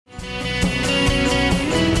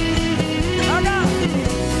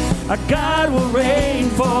Our God will reign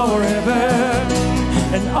forever,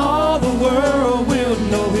 and all the world will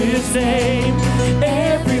know his name.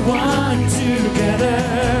 Everyone together,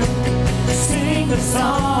 sing the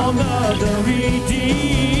song of the redeemed.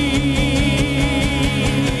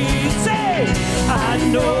 Say, I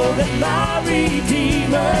know that my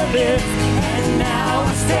Redeemer lives, and now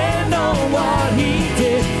I stand on what he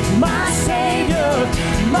did. My Savior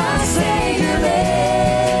lives.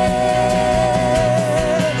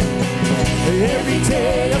 Every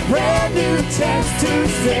day a brand new chance to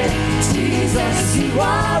say, Jesus, you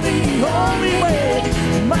are the only way.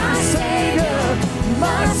 My Savior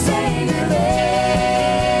lives.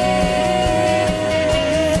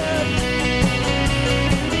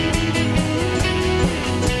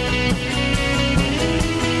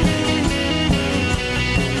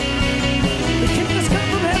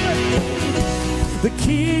 The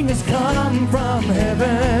King has come from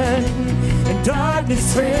heaven, and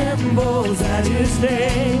darkness trembles at his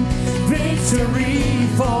name. Victory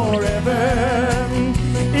forever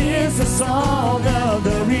is the song of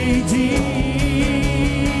the redeemed.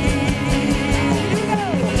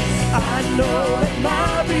 I know that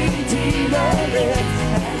my Redeemer lives,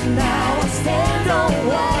 and now I stand on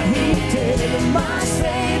what he did. My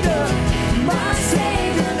Savior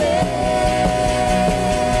lives.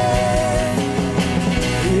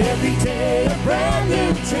 Every day a brand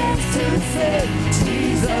new chance to say,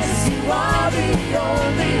 Jesus, you are the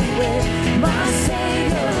only way. My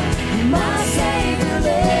Savior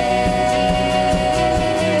lives.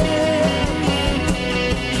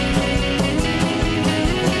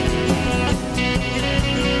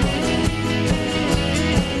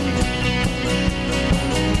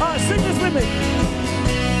 Sing this with me.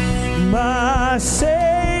 My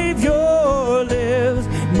Savior lives.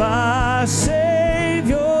 My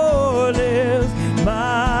Savior lives.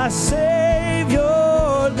 My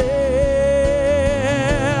Savior lives.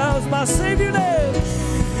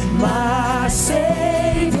 My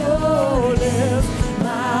Savior lives.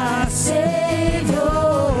 My Savior lives. My Savior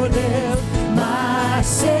lives. My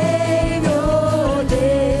Savior lives.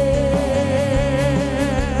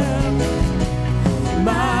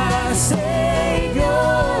 My Savior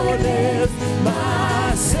lives.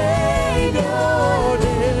 My Savior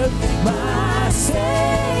lives. My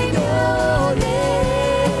Savior lives.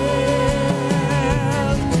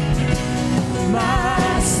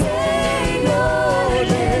 My Savior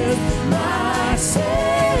lives. My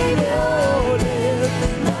Savior lives.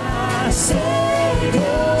 My Savior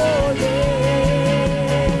lives.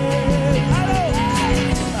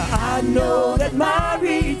 I know that my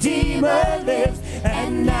Redeemer lives,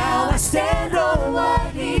 and now I stand on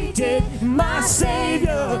what he did. My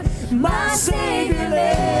Savior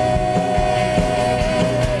lives.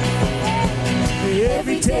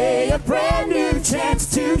 Every day a brand new chance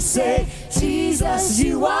to say, Jesus,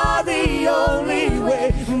 you are the only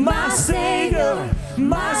way. My Savior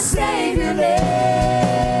lives.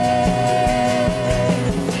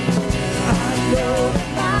 I know that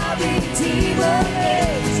my Redeemer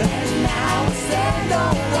lives, and now I stand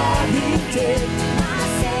on what he did. My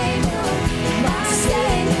Savior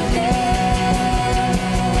lives.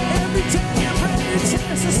 Every day a brand new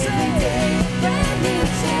chance to say,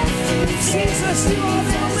 Jesus, you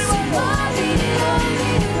are the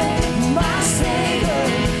only way. My Savior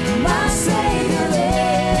lives.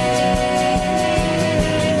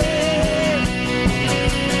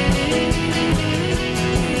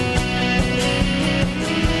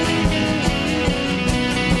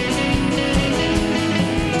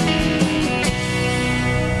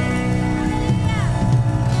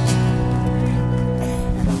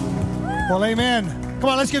 Well, amen. Come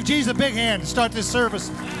on, let's give Jesus a big hand to start this service.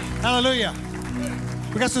 Hallelujah.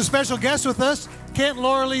 We got some special guests with us. Kent and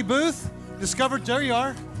Laura Lee Booth, there you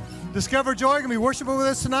are. Discover Joy, going to be worshiping with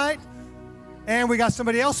us tonight. And we got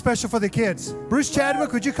somebody else special for the kids. Bruce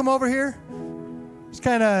Chadwick, would you come over here? Just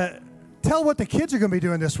kind of tell what the kids are going to be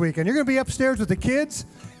doing this weekend. You're going to be upstairs with the kids.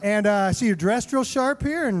 And I see you're dressed real sharp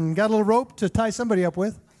here and got a little rope to tie somebody up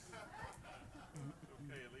with.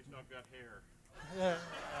 Okay, at least I've got hair.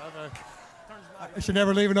 I should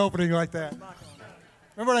never leave an opening like that.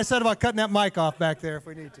 Remember what I said about cutting that mic off back there if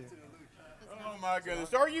we need to. Oh, my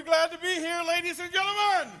goodness. Are you glad to be here, ladies and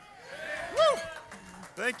gentlemen? Woo!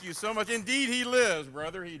 Thank you so much. Indeed, he lives,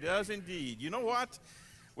 brother. He does indeed. You know what?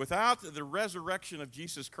 Without the resurrection of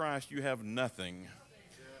Jesus Christ, you have nothing.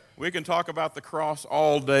 We can talk about the cross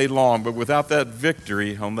all day long, but without that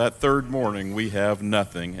victory on that third morning, we have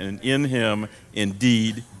nothing. And in him,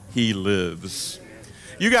 indeed, he lives.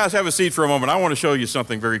 You guys have a seat for a moment. I want to show you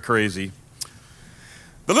something very crazy.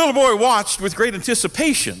 The little boy watched with great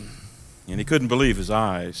anticipation. And he couldn't believe his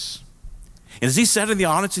eyes. And as he sat in the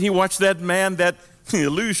audience and he watched that man, that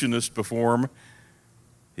illusionist, perform,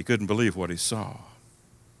 he couldn't believe what he saw.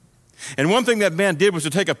 And one thing that man did was to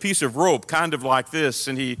take a piece of rope, kind of like this,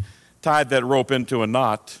 and he tied that rope into a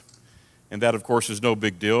knot. And that, of course, is no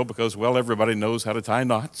big deal because, well, everybody knows how to tie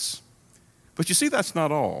knots. But you see, that's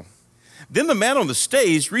not all. Then the man on the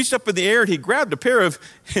stage reached up in the air and he grabbed a pair of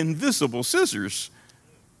invisible scissors.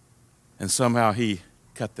 And somehow he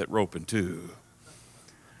cut that rope in two.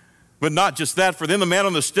 But not just that, for then the man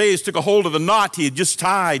on the stage took a hold of the knot he had just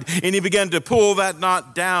tied, and he began to pull that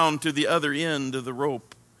knot down to the other end of the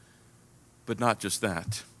rope. But not just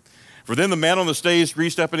that. For then the man on the stage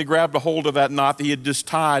reached up and he grabbed a hold of that knot that he had just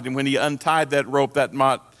tied, and when he untied that rope, that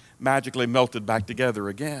knot magically melted back together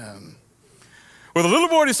again. Well, the little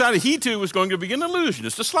boy decided he too was going to be an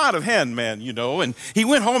illusionist, a sleight of hand man, you know, and he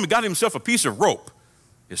went home and got himself a piece of rope,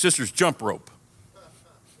 his sister's jump rope.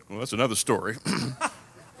 Well, that's another story.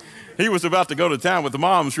 He was about to go to town with the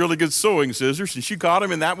mom's really good sewing scissors, and she caught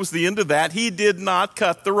him, and that was the end of that. He did not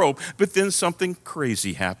cut the rope, but then something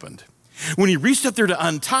crazy happened. When he reached up there to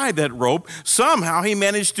untie that rope, somehow he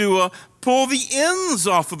managed to pull the ends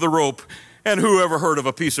off of the rope. And who ever heard of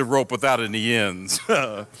a piece of rope without any ends?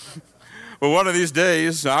 Well, one of these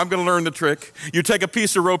days, I'm going to learn the trick. You take a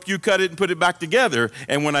piece of rope, you cut it and put it back together,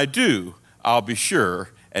 and when I do, I'll be sure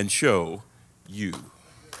and show you.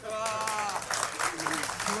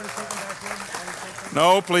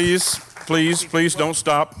 No, please don't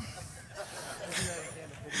stop.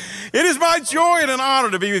 It is my joy and an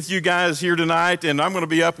honor to be with you guys here tonight, and I'm going to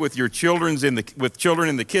be up with your children in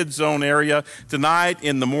the kids zone area tonight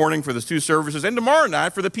in the morning for the 2 services, and tomorrow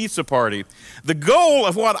night for the pizza party. The goal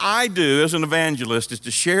of what I do as an evangelist is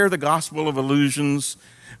to share the gospel of illusions.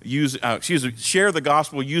 Share the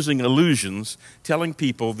gospel using illusions, telling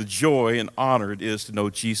people the joy and honor it is to know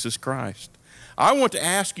Jesus Christ. I want to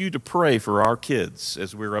ask you to pray for our kids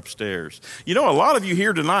as we're upstairs. You know, a lot of you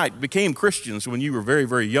here tonight became Christians when you were very,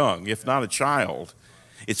 very young, if not a child.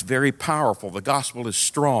 It's very powerful. The gospel is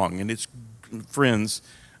strong, and it's, friends,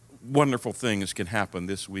 wonderful things can happen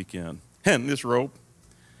this weekend. And this rope,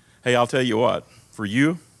 hey, I'll tell you what, for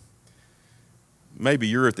you, maybe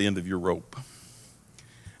you're at the end of your rope.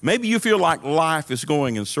 Maybe you feel like life is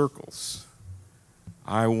going in circles.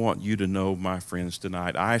 I want you to know, my friends,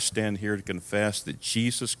 tonight, I stand here to confess that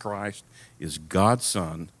Jesus Christ is God's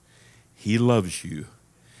Son. He loves you,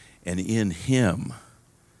 and in Him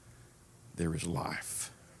there is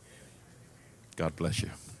life. God bless you.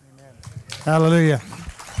 Amen. Hallelujah.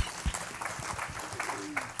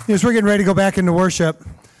 As we're getting ready to go back into worship,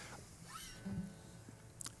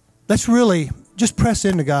 let's really just press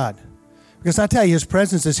into God. Because I tell you, His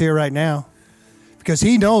presence is here right now. Because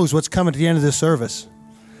He knows what's coming at the end of this service.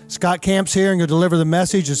 Scott Camp's here and you'll deliver the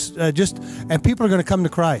message, and people are going to come to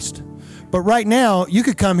Christ. But right now, you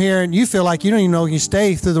could come here and you feel like you don't even know you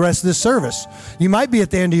stay through the rest of this service. You might be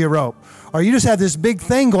at the end of your rope, or you just have this big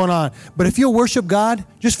thing going on. But if you'll worship God,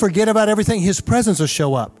 just forget about everything. His presence will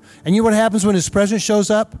show up. And you know what happens when His presence shows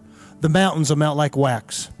up? The mountains will melt like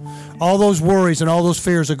wax. All those worries and all those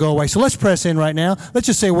fears will go away. So let's press in right now. Let's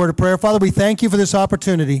just say a word of prayer. Father, we thank You for this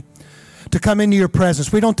opportunity to come into Your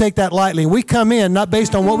presence. We don't take that lightly. We come in not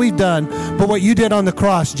based on what we've done, but what You did on the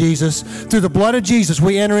cross, Jesus. Through the blood of Jesus,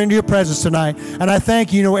 we enter into Your presence tonight. And I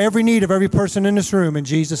thank You. You know every need of every person in this room. In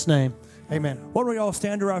Jesus' name, amen. Why don't we all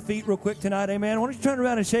stand to our feet real quick tonight, amen? Why don't you turn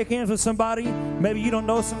around and shake hands with somebody? Maybe you don't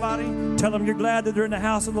know somebody. Tell them you're glad that they're in the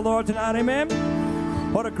house of the Lord tonight, amen?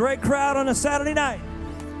 What a great crowd on a Saturday night.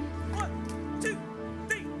 1, 2,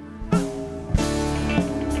 3.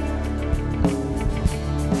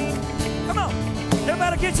 Come on.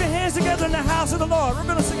 Everybody get your hands together in the house of the Lord. We're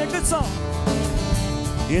going to sing a good song.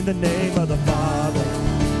 In the name of the Father,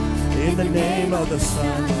 in the name of the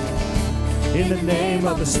Son, in the name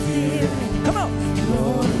of the Spirit. Come on.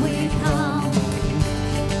 Lord, we come.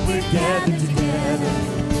 We're gathered together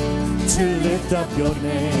to lift up Your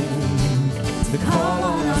name, to Call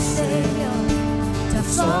on our Savior, to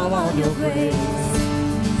fall on Your grace.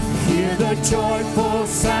 hear the joyful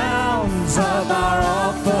sounds of our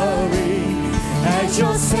offering as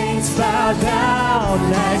Your saints bow down,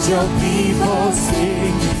 as Your people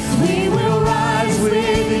sing. We will rise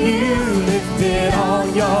with You lifted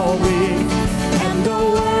on Your wing, and the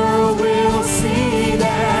world will see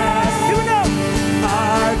that. Here we go.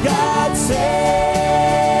 Our God saves.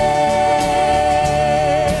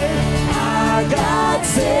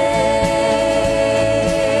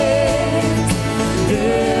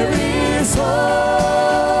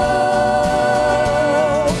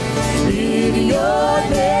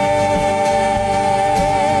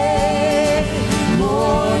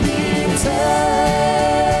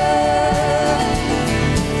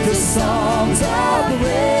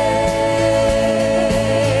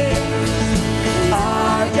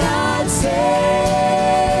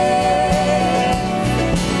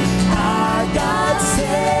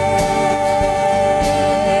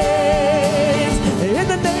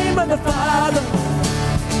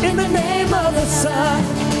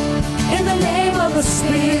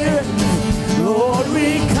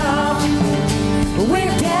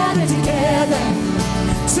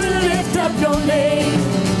 up your name,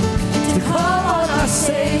 to call on our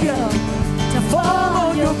Savior, to fall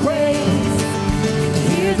on your grace.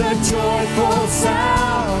 Hear the joyful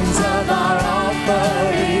sounds of our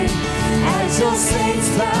offering, as your saints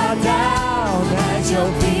bow down, as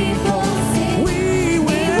your people sing. We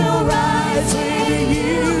will rise with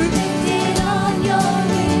you, lifted on your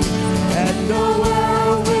wings, and the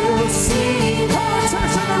world will see that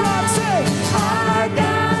church on the rock say, our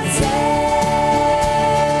God saves,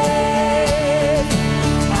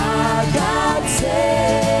 our God saves.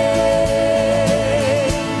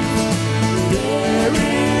 There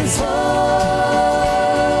is hope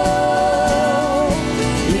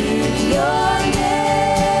in your name.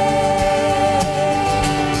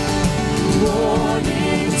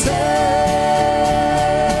 Morning turn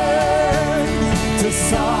to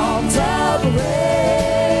songs of praise.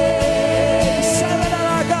 Shout it out,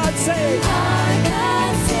 our God saves. Our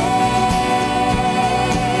God saves.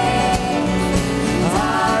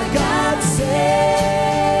 Our God saves.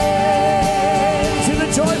 Hear the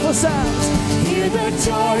joyful sounds. Hear the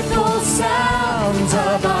joyful sounds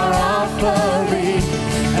of our offering,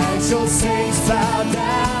 as your saints bow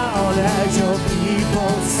down, as your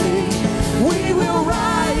people sing. We will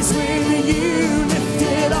rise with you,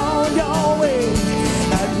 lifted on your wings,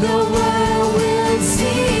 and the world will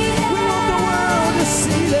see that. We want the world to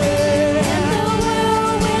see that. And the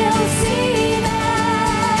world will see that.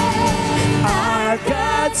 Our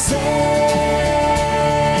God saves.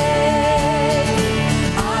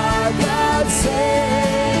 Our God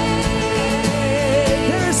saves.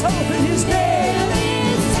 There is hope in his name.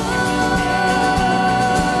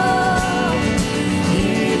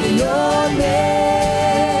 In your name.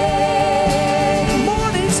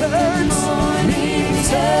 Morning turns. Morning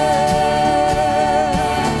turns.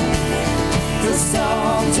 The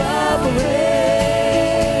songs of praise.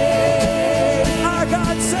 Our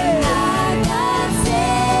God saves. Our God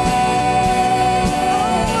saves.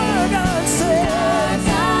 Our God saves.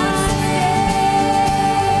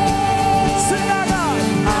 Sing our God.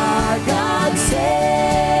 Our God saves.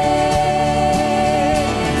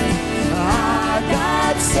 Our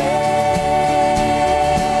God saves.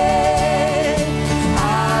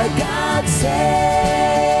 Our God saves.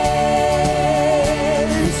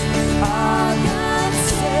 Our God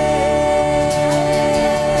saves.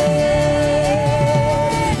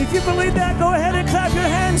 If you believe that, go ahead and clap your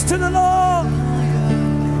hands to the Lord.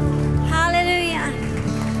 Hallelujah.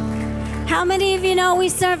 How many of you know we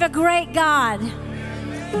serve a great God?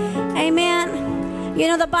 Amen. You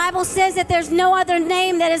know, the Bible says that there's no other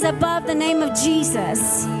name that is above the name of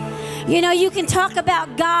Jesus. You know, you can talk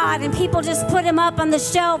about God and people just put him up on the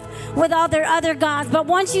shelf with all their other gods. But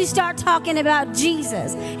once you start talking about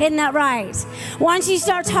Jesus, isn't that right? Once you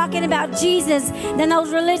start talking about Jesus, then those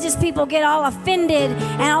religious people get all offended,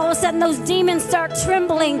 and all of a sudden those demons start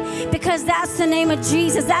trembling, because that's the name of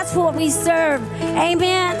Jesus. That's what we serve.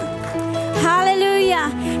 Amen. Hallelujah.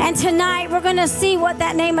 And tonight we're going to see what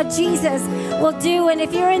that name of Jesus will do. And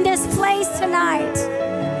if you're in this place tonight,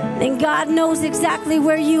 then God knows exactly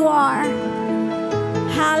where you are.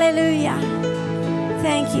 Hallelujah.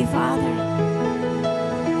 Thank you, Father.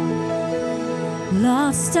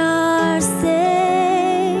 Lost are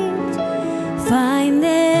saved, find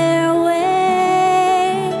their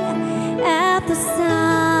way at the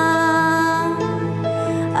sound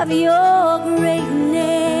of your great name.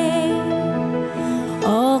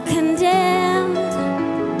 All condemned,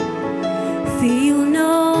 feel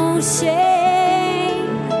no shame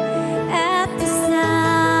at the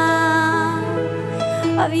sound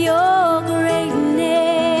of your great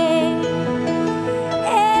name.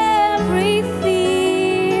 Every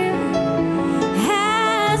fear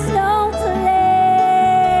has no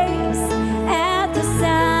place at the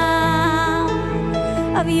sound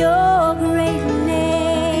of your great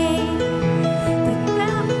name. The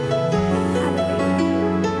ground,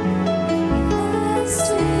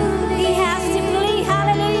 he has to flee,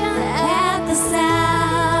 hallelujah, at the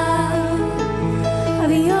sound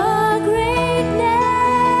of your great name.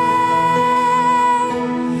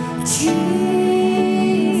 Jesus,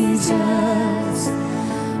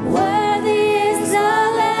 worthy is the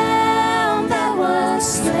Lamb that was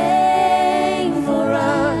slain for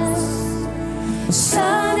us, the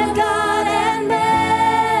Son of God.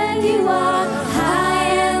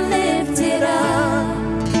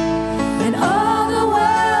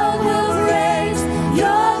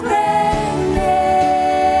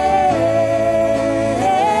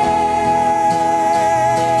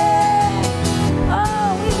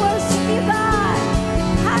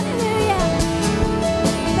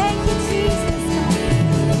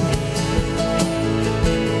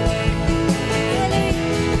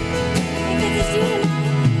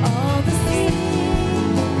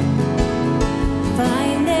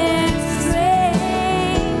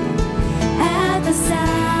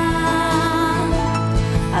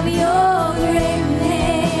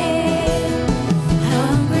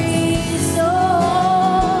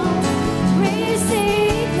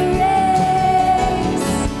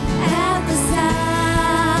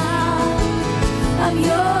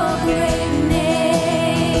 great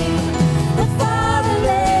name. The fatherless,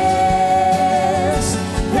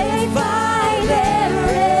 they find their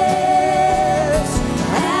rest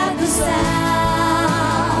at the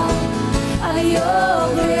sound of your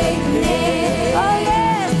great name. Oh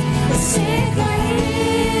yes, the sick are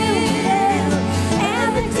healed and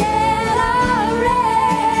the dead are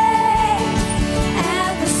raised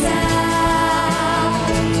at the sound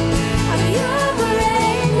of your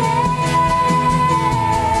great name.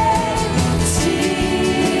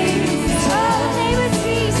 Jesus, oh, the name of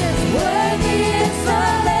Jesus, worthy is the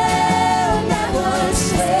Lamb that was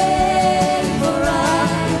slain for us.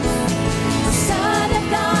 The Son of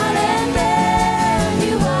God and man,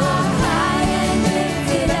 you are high and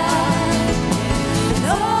lifted up. And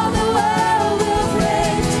all the world will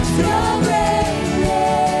praise your great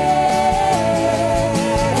name.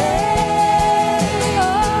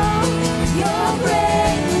 Oh, your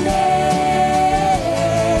great name.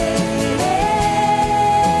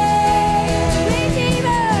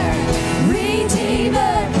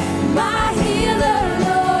 Redeemer, my healer,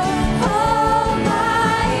 Lord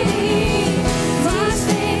Almighty. My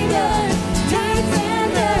Savior,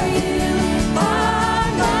 defender, you are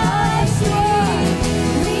my shield.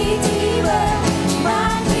 Redeemer, my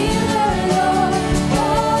healer, Lord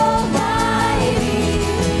Almighty.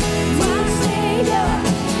 My Savior,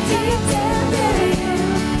 defender, you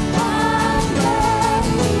are my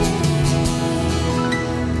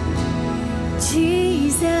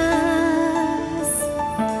Jesus.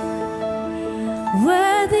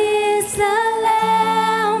 Worthy is the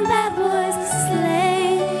Lamb that was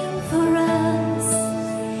slain for us.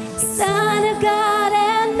 Son of God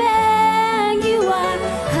and man, you are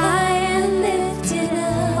high and lifted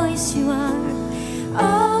up. Oh, yes, you are.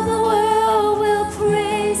 All the world will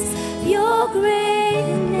praise your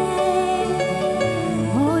great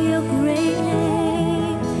name. Oh, your great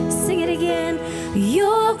name. Sing it again.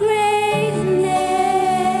 Your great name.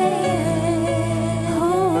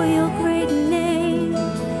 Oh, your great name.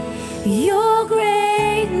 Your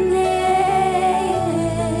great name.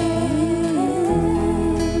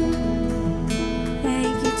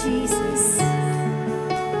 Thank you, Jesus.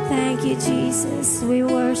 Thank you, Jesus. We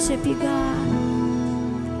worship you, God.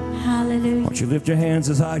 Hallelujah. Won't you lift your hands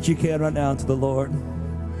as high as you can right now to the Lord?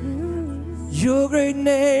 Your great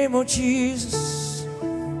name, oh Jesus.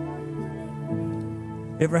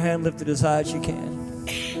 Every hand lifted as high as you can.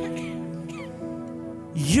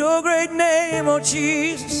 Your great name, oh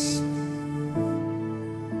Jesus.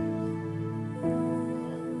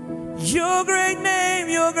 Your great name,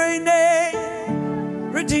 your great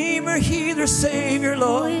name. Redeemer, healer, Savior, Oh,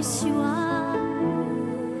 Lord. yes, you are.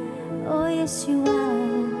 Oh, yes, you are.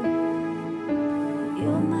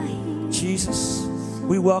 You're my healer. Jesus,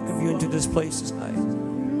 we welcome you into this place tonight.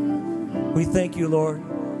 We thank you, Lord,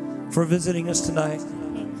 for visiting us tonight.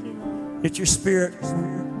 Thank you, Lord. Let your spirit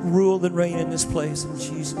rule and reign in this place in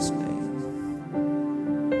Jesus' name.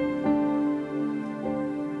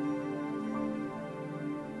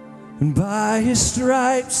 And by his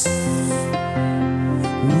stripes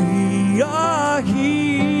we are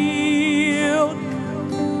healed.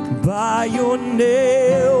 By your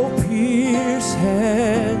nail-pierced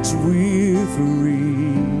hands we're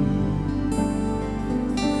free.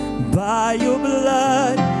 By your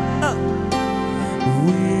blood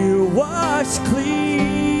we're washed clean.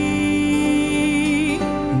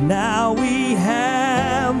 Now we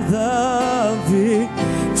have the victory.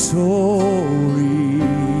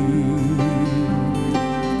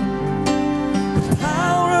 The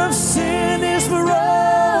power of sin is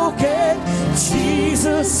broken.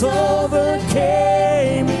 Jesus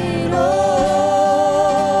overcame it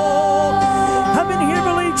all. How many here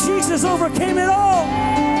believe Jesus overcame it all?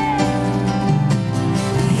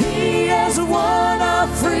 He has won our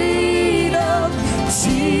freedom.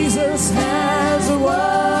 Jesus has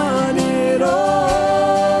won it all.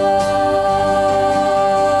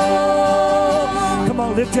 Come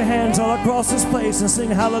on, lift your hands all across this place and sing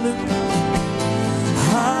hallelujah.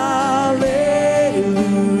 Hallelujah.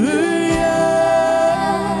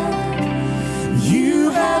 You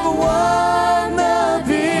have won the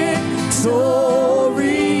victory.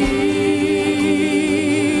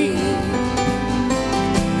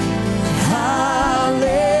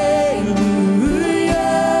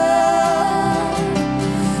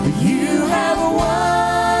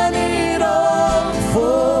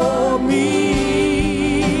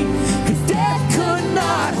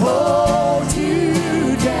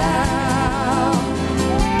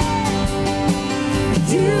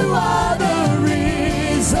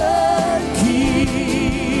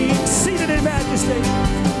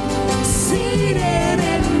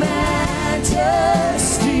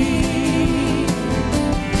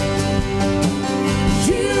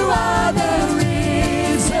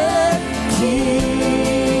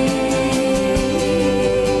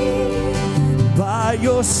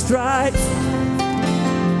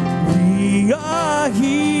 we are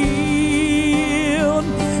healed.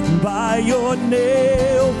 By your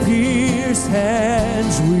nail-pierced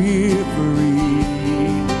hands we're free.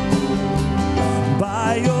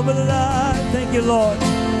 By your blood, thank you, Lord,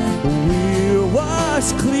 we're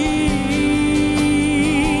washed clean.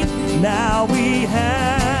 Now we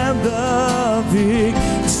have the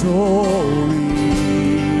victory.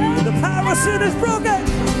 The power of sin is broken.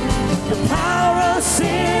 The power of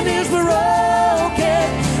sin is broken.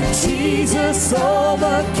 Jesus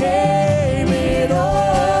overcame it all.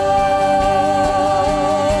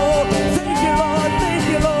 Thank you, Lord. Thank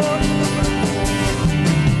you, Lord.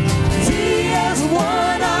 He has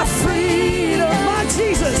won our freedom. My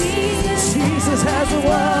Jesus. Jesus has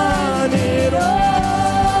won it all.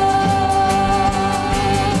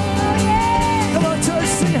 Come on, church,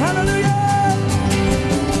 sing hallelujah.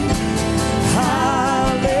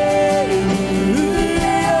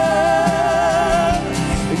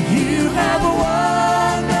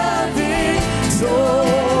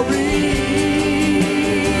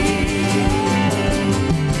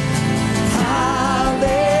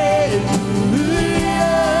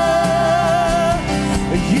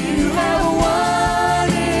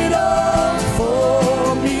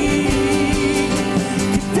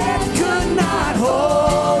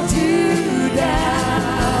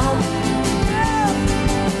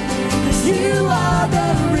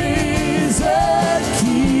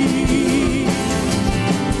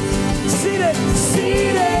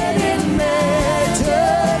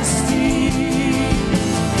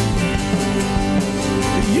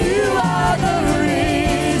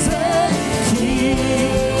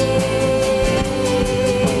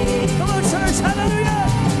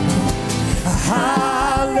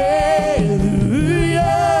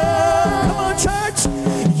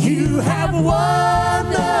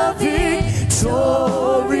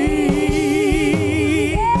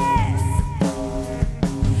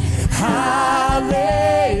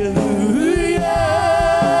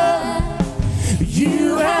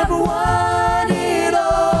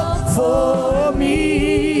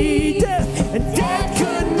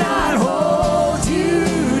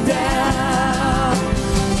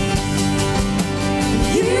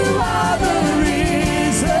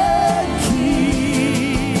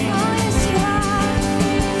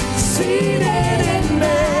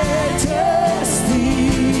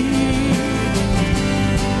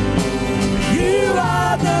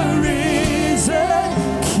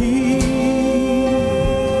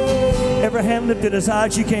 Hand lifted as high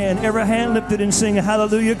as you can. Every hand lifted and sing a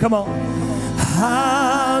hallelujah. Come on.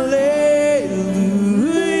 Hallelujah.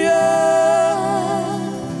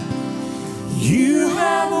 You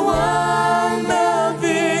have won the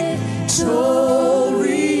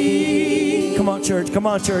victory. Come on, church. Come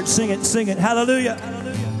on, church. Sing it. Sing it. Hallelujah.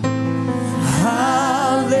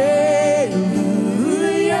 Hallelujah.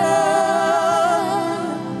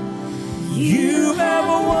 You have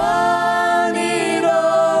won it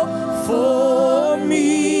all for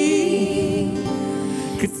me.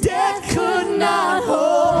 'Cause death could not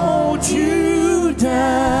hold you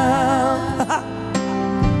down.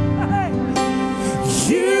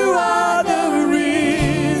 You are the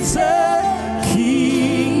risen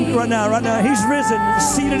King. Right now, he's risen,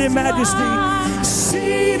 seated in majesty.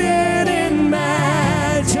 Seated in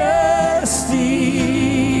majesty.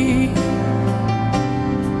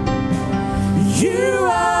 You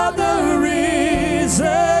are the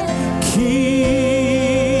risen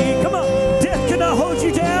King. Come on. Death could not hold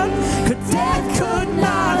you down. 'Cause death could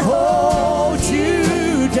not hold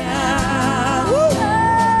you down. Woo.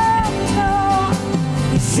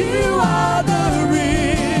 You are the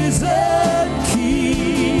risen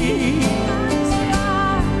King.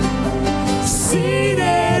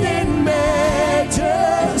 Seated in majesty.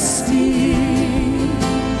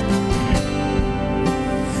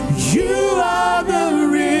 You are the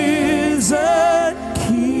risen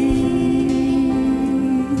King.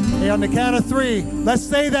 Hey, on the count of 3, let's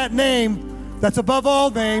say that name that's above all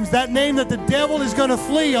names, that name that the devil is going to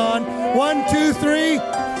flee on. 1, 2, 3.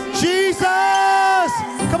 Jesus!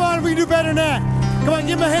 Come on, we can do better than that. Come on,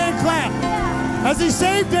 give him a hand clap. Has he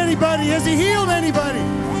saved anybody? Has he healed anybody?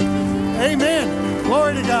 Amen.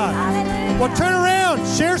 Glory to God. Well, turn around.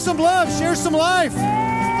 Share some love. Share some life.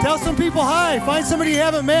 Tell some people hi. Find somebody you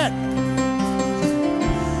haven't met.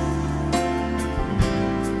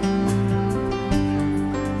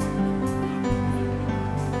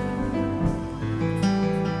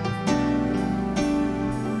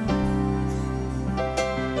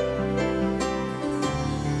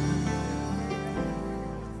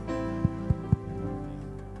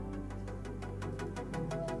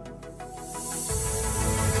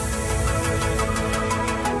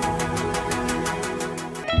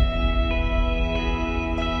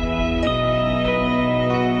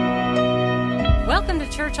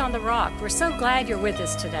 on the Rock. We're so glad you're with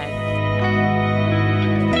us today.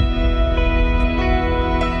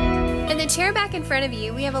 In the chair back in front of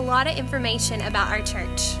you, we have a lot of information about our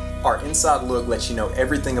church. Our inside look lets you know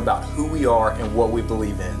everything about who we are and what we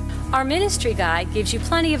believe in. Our ministry guide gives you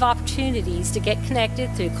plenty of opportunities to get connected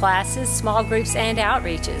through classes, small groups, and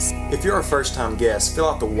outreaches. If you're a first-time guest, fill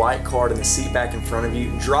out the white card in the seat back in front of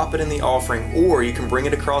you, drop it in the offering, or you can bring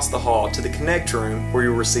it across the hall to the Connect room where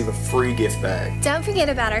you'll receive a free gift bag. Don't forget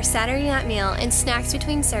about our Saturday night meal and snacks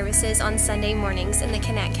between services on Sunday mornings in the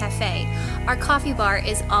Connect Cafe. Our coffee bar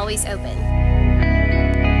is always open.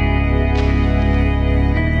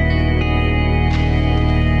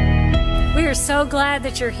 We are so glad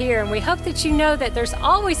that you're here, and we hope that you know that there's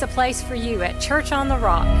always a place for you at Church on the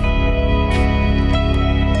Rock.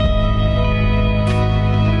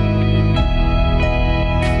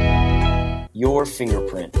 Your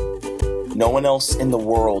fingerprint. No one else in the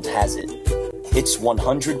world has it. It's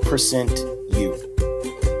 100%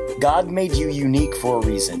 you. God made you unique for a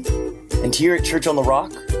reason. And here at Church on the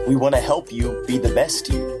Rock, we want to help you be the best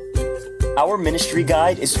you. Our ministry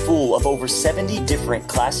guide is full of over 70 different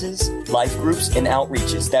classes, life groups, and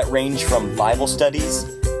outreaches that range from Bible studies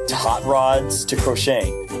to hot rods to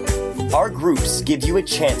crocheting. Our groups give you a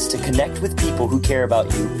chance to connect with people who care about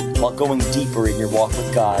you while going deeper in your walk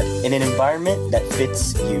with God in an environment that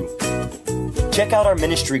fits you. Check out our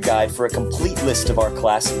ministry guide for a complete list of our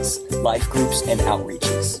classes, life groups, and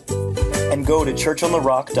outreaches. And go to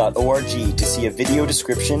churchontherock.org to see a video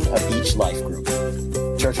description of each life group.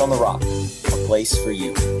 Church on the Rock, a place for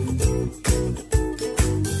you.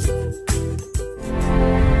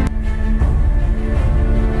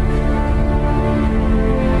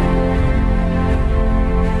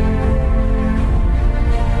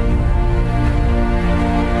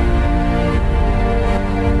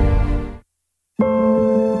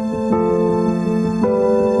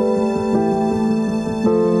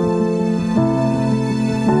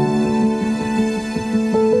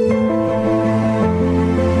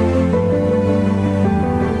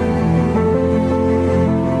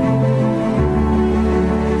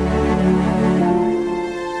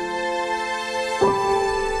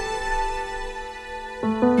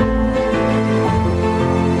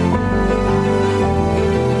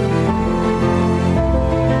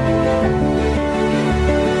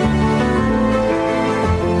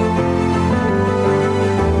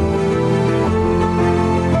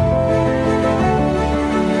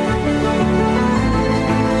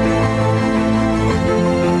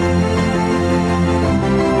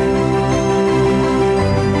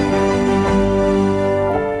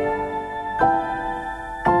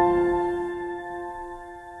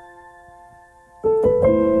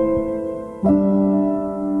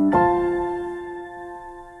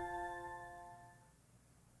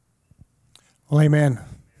 Well, amen.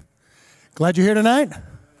 Glad you're here tonight.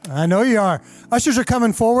 I know you are. Ushers are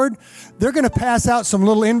coming forward. They're going to pass out some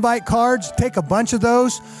little invite cards. Take a bunch of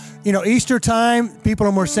those. You know, Easter time, people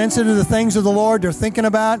are more sensitive to the things of the Lord. They're thinking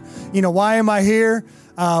about, why am I here?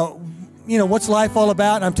 What's life all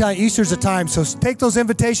about? And I'm telling you, Easter's a time. So take those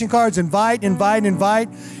invitation cards, invite. And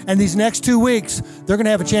these next 2 weeks, they're going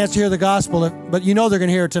to have a chance to hear the gospel. But they're going to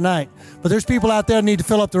hear it tonight. But there's people out there that need to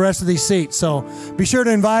fill up the rest of these seats. So be sure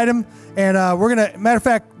to invite them. And we're going to, matter of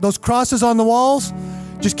fact, those crosses on the walls,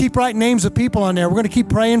 just keep writing names of people on there. We're going to keep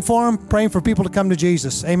praying for them, praying for people to come to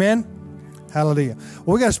Jesus. Amen? Hallelujah.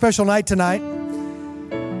 Well, we got a special night tonight.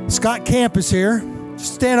 Scott Camp is here.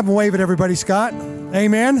 Just stand up and wave at everybody, Scott.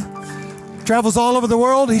 Amen. Travels all over the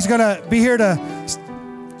world. He's going to be here to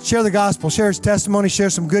share the gospel, share his testimony, share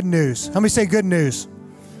some good news. How many say good news?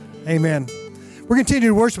 Amen. We're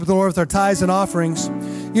continuing to worship the Lord with our tithes and offerings.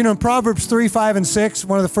 In Proverbs 3, 5, and 6,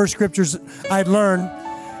 one of the first scriptures I'd learned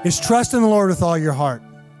is trust in the Lord with all your heart.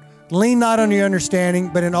 Lean not on your understanding,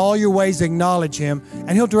 but in all your ways acknowledge Him,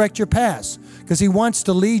 and He'll direct your paths because He wants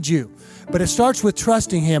to lead you. But it starts with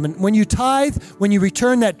trusting Him. And when you tithe, when you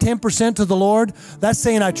return that 10% to the Lord, that's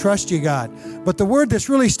saying, I trust you, God. But the word that's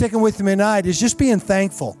really sticking with me tonight is just being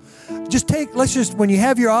thankful. When you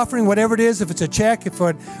have your offering, whatever it is, if it's a check,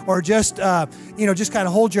 or just kind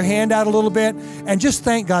of hold your hand out a little bit and just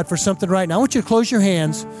thank God for something right now. I want you to close your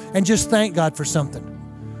hands and just thank God for something.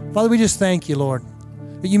 Father, we just thank you, Lord,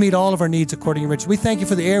 that you meet all of our needs according to your riches. We thank you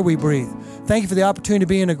for the air we breathe. Thank you for the opportunity to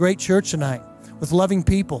be in a great church tonight with loving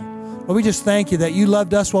people. Lord, we just thank you that you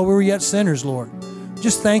loved us while we were yet sinners, Lord.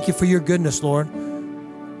 Just thank you for your goodness, Lord.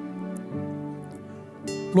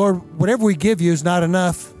 Lord, whatever we give you is not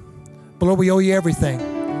enough. But Lord, we owe you everything.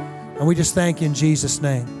 And we just thank you in Jesus'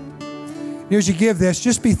 name. And as you give this,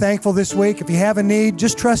 just be thankful this week. If you have a need,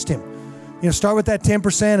 just trust Him. Start with that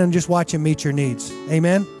 10% and just watch Him meet your needs.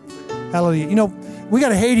 Amen. Hallelujah. You know, we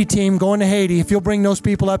got a Haiti team going to Haiti, if you'll bring those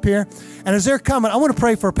people up here. And as they're coming, I want to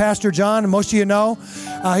pray for Pastor John. And most of you know,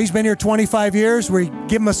 he's been here 25 years. We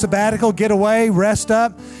give him a sabbatical, get away, rest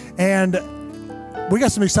up. And we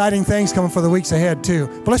got some exciting things coming for the weeks ahead, too.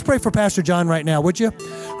 But let's pray for Pastor John right now, would you?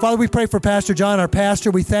 Father, we pray for Pastor John, our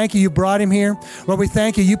pastor. We thank you brought him here. Lord, we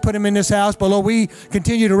thank you put him in this house. But Lord, we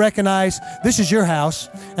continue to recognize this is your house.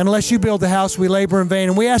 And unless you build the house, we labor in vain.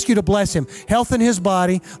 And we ask you to bless him. Health in his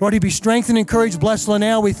body. Lord, he be strengthened, encouraged. Bless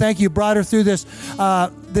Linnell. We thank you brought her through this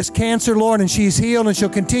cancer, Lord, and she's healed and she'll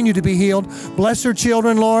continue to be healed. Bless her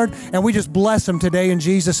children, Lord. And we just bless them today in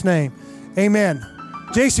Jesus' name. Amen.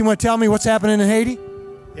 Jason, you want to tell me what's happening in Haiti?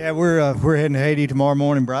 Yeah, we're heading to Haiti tomorrow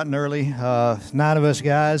morning, bright and early. 9 of us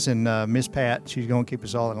guys, and Miss Pat, she's going to keep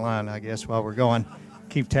us all in line, I guess, while we're going,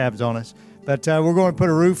 keep tabs on us. But we're going to put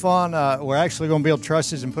a roof on. We're actually going to build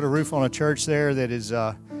trusses and put a roof on a church there that is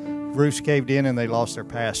roofs caved in, and they lost their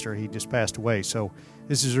pastor. He just passed away. So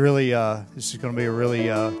this is really, this is going to be a really,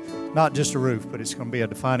 not just a roof, but it's going to be a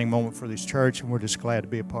defining moment for this church, and we're just glad to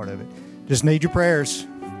be a part of it. Just need your prayers.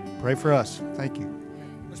 Pray for us. Thank you.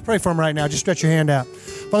 Let's pray for them right now. Just stretch your hand out.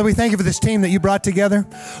 Father, we thank you for this team that you brought together.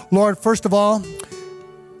 Lord, first of all,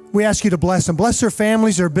 we ask you to bless them. Bless their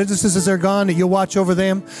families, their businesses as they're gone, that you'll watch over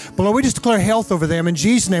them. But Lord, we just declare health over them. In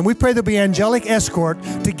Jesus' name, we pray there'll be angelic escort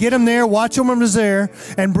to get them there, watch them when they're there,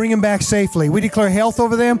 and bring them back safely. We declare health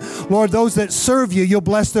over them. Lord, those that serve you, you'll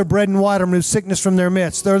bless their bread and water and remove sickness from their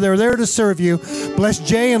midst. They're there to serve you. Bless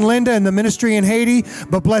Jay and Linda and the ministry in Haiti,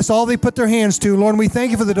 but bless all they put their hands to. Lord, and we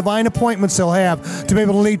thank you for the divine appointments they'll have to be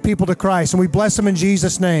able to lead people to Christ. And we bless them in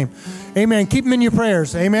Jesus' name. Amen. Keep them in your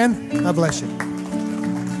prayers. Amen. God bless you.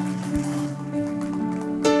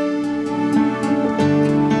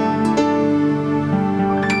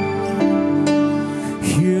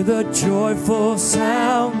 Hear the joyful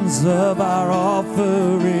sounds of our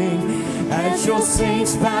offering as your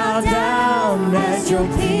saints bow down, as your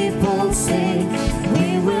people sing.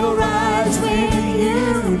 We will rise with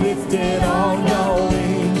you, lifted on your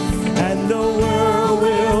wing, and the world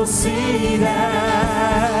will see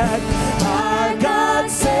that our God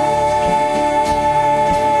saves,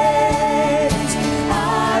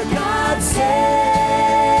 our God saves.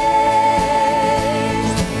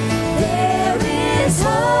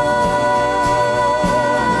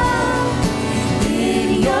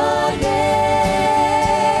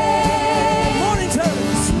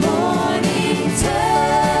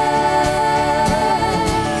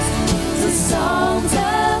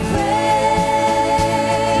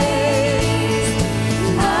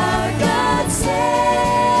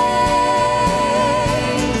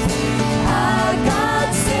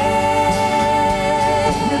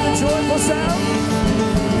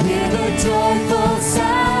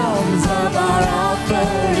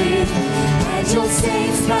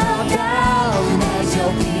 Saints bow down as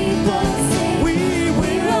your people sing. We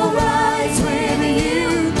will rise with you,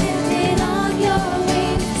 lifted on your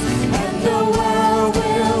wings, and the world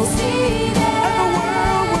will see that. And the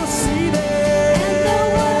world will see that. And the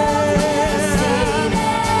world will see that.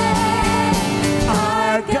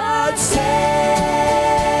 Our God saves.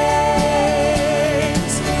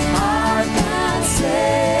 Our God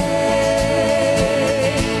saves.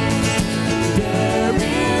 There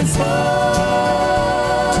is hope.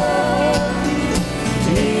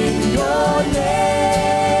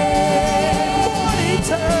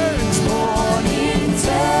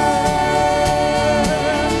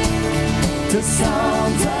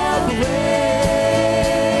 Songs of rain.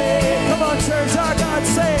 Come on, church, our God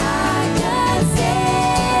saves. Our God saves.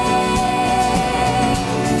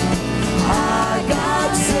 Our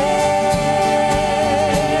God saves.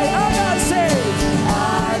 Our God saves.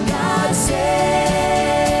 Our God saves.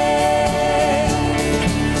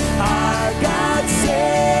 Our God saves.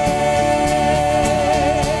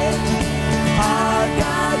 Our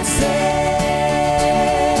God saves.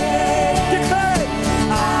 Declare it.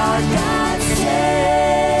 Our God.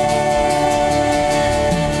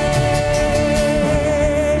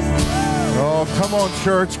 Come on,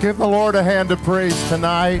 church. Give the Lord a hand of praise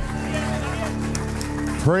tonight.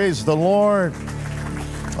 Praise the Lord.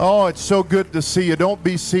 Oh, it's so good to see you. Don't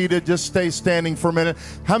be seated. Just stay standing for a minute.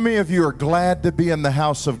 How many of you are glad to be in the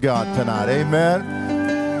house of God tonight?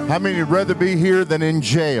 Amen. How many would rather be here than in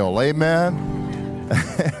jail? Amen.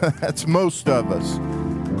 That's most of us.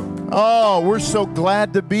 Oh, we're so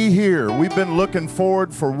glad to be here. We've been looking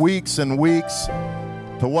forward for weeks and weeks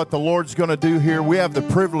to what the Lord's going to do here. We have the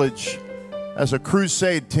privilege as a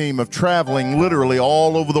crusade team of traveling literally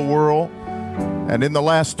all over the world. And in the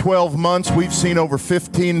last 12 months, we've seen over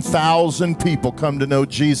 15,000 people come to know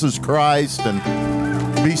Jesus Christ and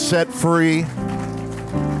be set free.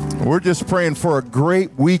 We're just praying for a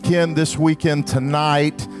great weekend this weekend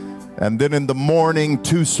tonight, and then in the morning,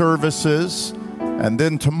 2 services, and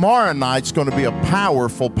then tomorrow night's going to be a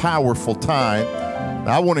powerful, powerful time.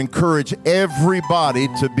 I want to encourage everybody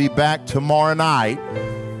to be back tomorrow night.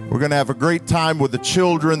 We're going to have a great time with the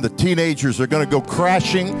children. The teenagers are going to go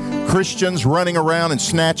crashing, Christians running around and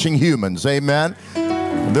snatching humans. Amen.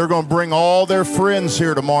 They're going to bring all their friends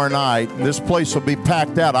here tomorrow night. This place will be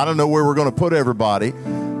packed out. I don't know where we're going to put everybody,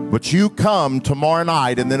 but you come tomorrow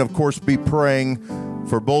night, and then, of course, be praying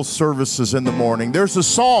for both services in the morning. There's a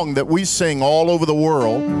song that we sing all over the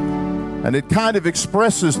world, and it kind of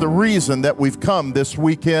expresses the reason that we've come this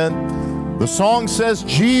weekend. The song says,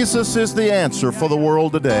 Jesus is the answer for the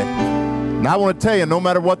world today. And I want to tell you, no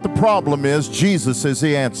matter what the problem is, Jesus is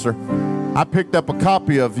the answer. I picked up a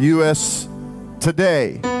copy of USA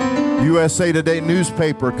Today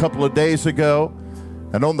newspaper a couple of days ago,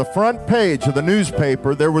 and on the front page of the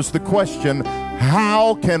newspaper, there was the question,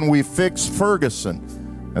 how can we fix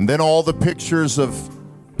Ferguson? And then all the pictures of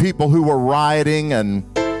people who were rioting, and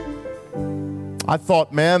I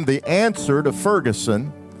thought, man, the answer to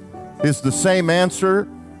Ferguson is the same answer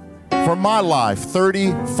for my life.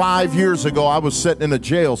 35 years ago, I was sitting in a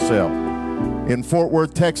jail cell in Fort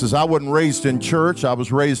Worth, Texas. I wasn't raised in church. I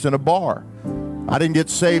was raised in a bar. I didn't get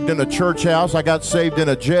saved in a church house. I got saved in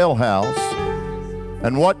a jailhouse.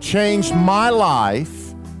 And what changed my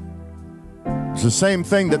life is the same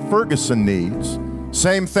thing that Ferguson needs,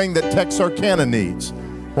 same thing that Texarkana needs.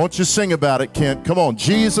 Won't you sing about it, Kent? Come on.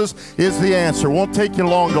 Jesus is the answer. Won't take you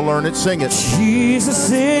long to learn it. Sing it.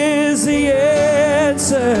 Jesus is the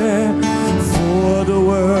answer for the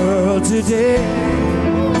world today.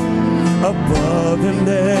 Above him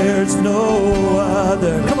there's no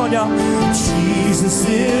other. Come on, y'all. Jesus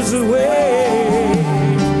is the way.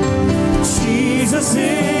 Jesus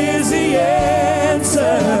is the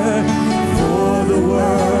answer for the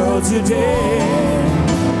world today.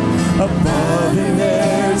 Above him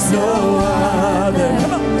there's no other.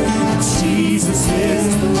 Come on. Jesus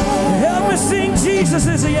is the way. Help me sing. Jesus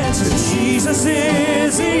is the answer. Jesus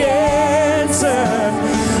is the answer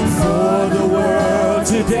for the world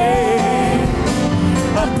today.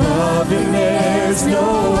 Above him there's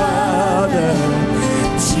no other.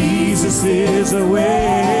 Jesus is the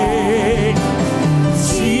way.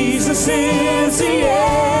 Jesus is the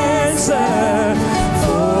answer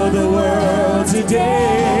for the world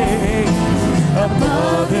today.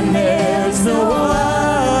 Above him there's no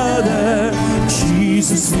other.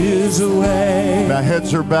 Jesus is the way. Now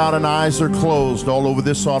heads are bowed and eyes are closed all over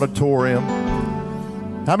this auditorium.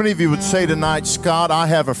 How many of you would say tonight, Scott, I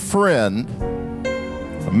have a friend,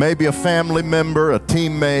 maybe a family member, a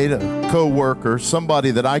teammate, a co-worker,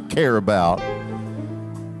 somebody that I care about.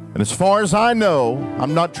 And as far as I know,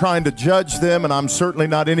 I'm not trying to judge them, and I'm certainly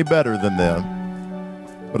not any better than them.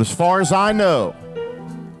 But as far as I know,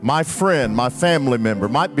 my friend, my family member,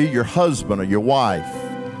 might be your husband or your wife,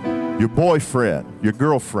 your boyfriend, your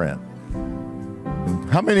girlfriend.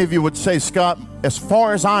 How many of you would say, Scott, as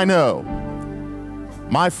far as I know,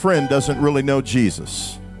 my friend doesn't really know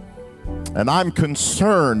Jesus? And I'm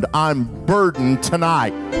concerned, I'm burdened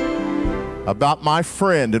tonight about my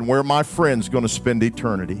friend and where my friend's going to spend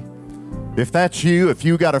eternity. If that's you, if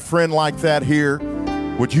you got a friend like that here,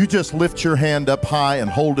 would you just lift your hand up high and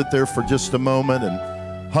hold it there for just a moment? And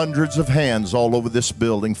hundreds of hands all over this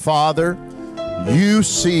building. Father, you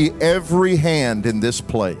see every hand in this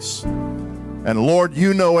place. And Lord,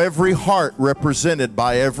 you know every heart represented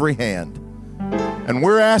by every hand. And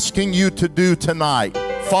we're asking you to do tonight,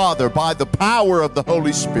 Father, by the power of the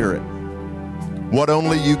Holy Spirit, what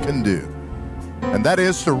only you can do. And that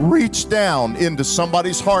is to reach down into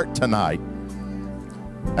somebody's heart tonight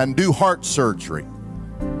and do heart surgery.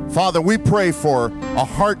 Father, we pray for a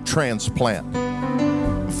heart transplant.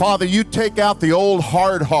 Father, you take out the old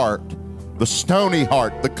hard heart, the stony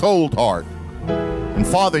heart, the cold heart. And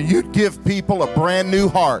Father, you'd give people a brand new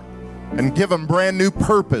heart and give them brand new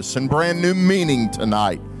purpose and brand new meaning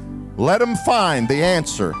tonight. Let them find the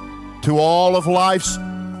answer to all of life's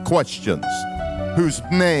questions, whose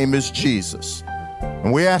name is Jesus.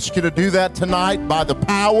 And we ask you to do that tonight by the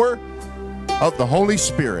power of the Holy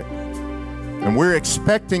Spirit. And we're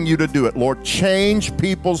expecting you to do it, Lord. Change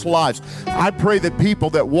people's lives. I pray that people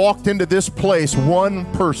that walked into this place,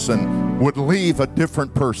 one person would leave a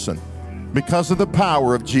different person because of the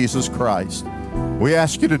power of Jesus Christ. We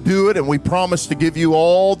ask you to do it, and we promise to give you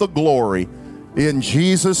all the glory in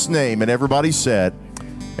Jesus' name. And everybody said,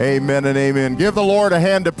 amen and amen. Give the Lord a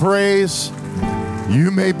hand of praise.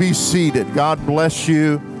 You may be seated. God bless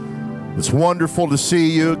you. It's wonderful to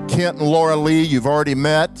see you. Kent and Laura Lee, you've already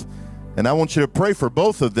met. And I want you to pray for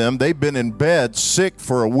both of them. They've been in bed sick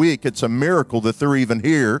for a week. It's a miracle that they're even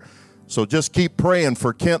here. So just keep praying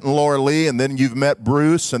for Kent and Laura Lee, and then you've met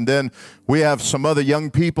Bruce, and then we have some other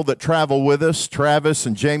young people that travel with us, Travis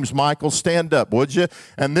and James Michael. Stand up, would you?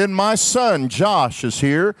 And then my son, Josh, is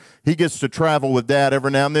here. He gets to travel with Dad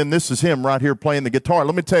every now and then. This is him right here playing the guitar.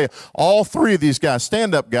 Let me tell you, all three of these guys,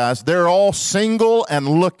 stand up, guys, they're all single and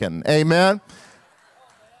looking. Amen?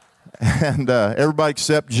 And everybody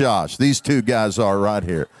except Josh. These two guys are right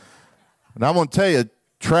here. And I want to tell you,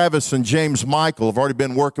 Travis and James Michael have already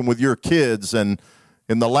been working with your kids, and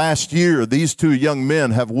in the last year, these two young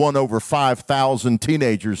men have won over 5,000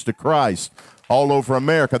 teenagers to Christ all over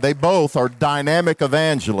America. They both are dynamic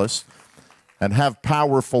evangelists and have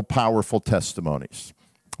powerful, powerful testimonies.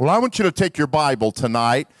 Well, I want you to take your Bible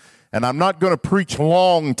tonight, and I'm not going to preach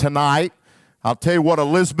long tonight. I'll tell you what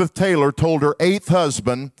Elizabeth Taylor told her 8th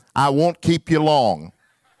husband, I won't keep you long.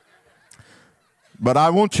 But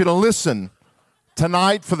I want you to listen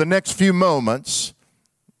tonight for the next few moments,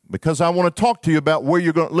 because I want to talk to you about where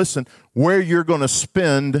you're going to listen, where you're going to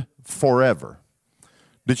spend forever.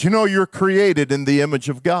 Did you know you're created in the image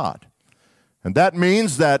of God? And that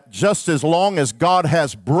means that just as long as God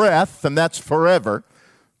has breath, and that's forever,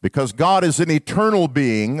 because God is an eternal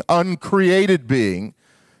being, uncreated being,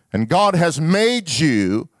 and God has made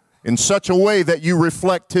you in such a way that you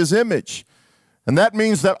reflect His image. And that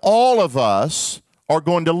means that all of us are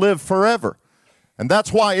going to live forever. And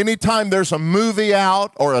that's why anytime there's a movie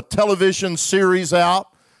out or a television series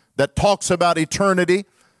out that talks about eternity,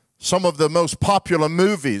 some of the most popular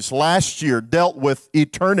movies last year dealt with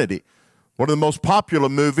eternity. One of the most popular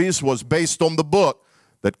movies was based on the book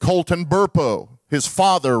that Colton Burpo, his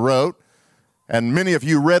father, wrote. And many of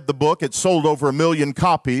you read the book. It sold over 1 million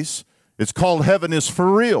copies. It's called Heaven is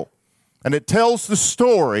for Real. And it tells the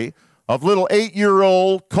story of little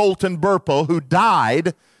 8-year-old Colton Burpo who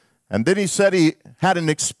died. And then he said he had an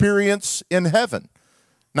experience in heaven.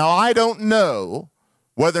 Now, I don't know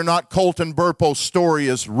whether or not Colton Burpo's story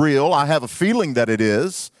is real. I have a feeling that it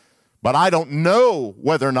is, but I don't know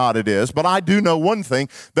whether or not it is. But I do know one thing,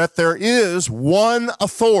 that there is one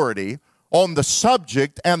authority on the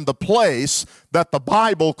subject and the place that the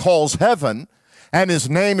Bible calls heaven, and His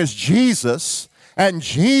name is Jesus. And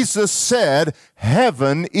Jesus said,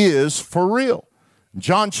 heaven is for real.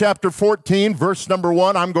 John chapter 14, verse number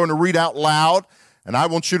 1, I'm going to read out loud, and I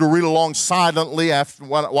want you to read along silently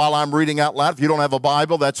while I'm reading out loud. If you don't have a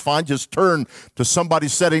Bible, that's fine. Just turn to somebody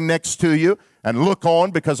sitting next to you and look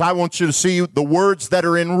on, because I want you to see the words that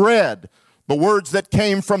are in red, the words that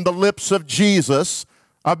came from the lips of Jesus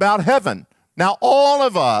about heaven. Now, all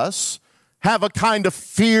of us have a kind of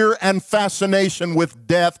fear and fascination with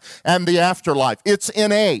death and the afterlife. It's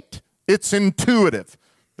innate. It's intuitive.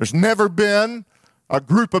 There's never been a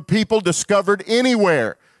group of people discovered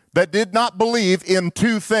anywhere that did not believe in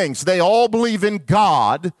two things. They all believe in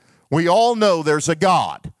God. We all know there's a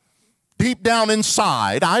God. Deep down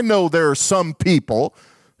inside, I know there are some people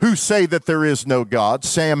who say that there is no God.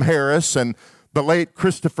 Sam Harris and the late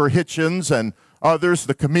Christopher Hitchens and others,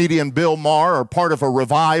 the comedian Bill Maher, are part of a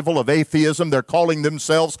revival of atheism. They're calling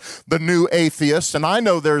themselves the new atheists. And I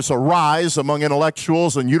know there's a rise among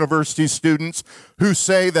intellectuals and university students who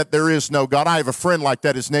say that there is no God. I have a friend like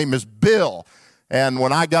that. His name is Bill. And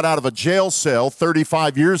when I got out of a jail cell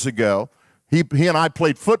 35 years ago, he and I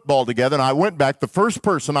played football together, and I went back. The first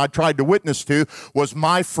person I tried to witness to was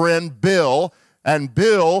my friend Bill. And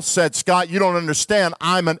Bill said, Scott, you don't understand.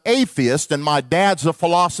 I'm an atheist, and my dad's a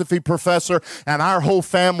philosophy professor, and our whole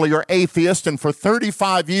family are atheists. And for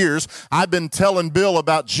 35 years, I've been telling Bill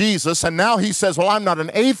about Jesus. And now he says, well, I'm not an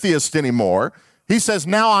atheist anymore. He says,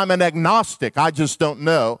 now I'm an agnostic. I just don't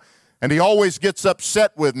know. And he always gets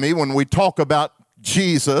upset with me when we talk about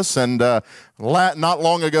Jesus. And not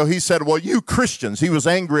long ago, he said, well, you Christians, he was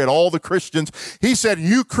angry at all the Christians. He said,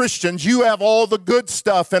 you Christians, you have all the good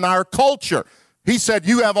stuff in our culture. He said,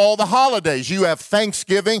 you have all the holidays. You have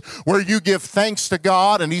Thanksgiving where you give thanks to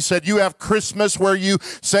God. And he said, you have Christmas where you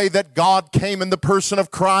say that God came in the person of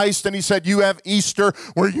Christ. And he said, you have Easter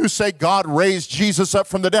where you say God raised Jesus up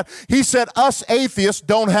from the dead. He said, us atheists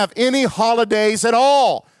don't have any holidays at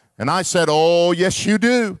all. And I said, oh, yes, you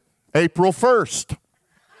do. April 1st.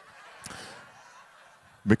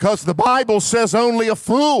 Because the Bible says only a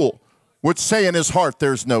fool would say in his heart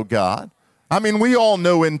there's no God. I mean, we all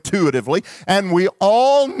know intuitively, and we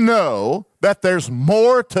all know that there's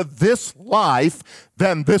more to this life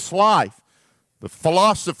than this life. The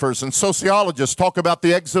philosophers and sociologists talk about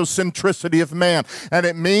the exocentricity of man, and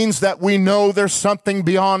it means that we know there's something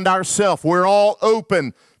beyond ourselves. We're all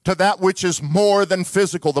open to that which is more than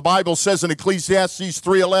physical. The Bible says in Ecclesiastes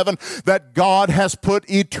 3:11 that God has put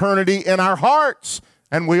eternity in our hearts.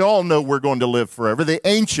 And we all know we're going to live forever. The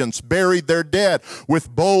ancients buried their dead with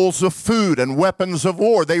bowls of food and weapons of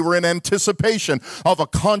war. They were in anticipation of a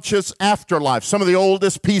conscious afterlife. Some of the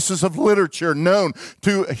oldest pieces of literature known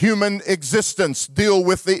to human existence deal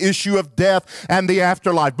with the issue of death and the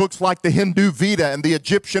afterlife. Books like the Hindu Veda and the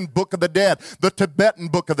Egyptian Book of the Dead, the Tibetan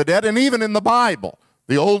Book of the Dead, and even in the Bible.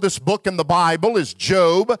 The oldest book in the Bible is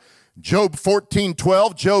Job. Job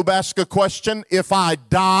 14:12, Job asks a question, if I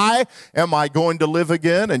die, am I going to live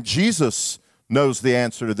again? And Jesus knows the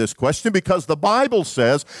answer to this question because the Bible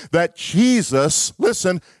says that Jesus,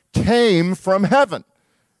 listen, came from heaven.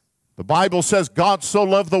 The Bible says God so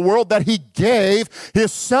loved the world that he gave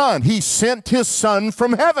his son. He sent his son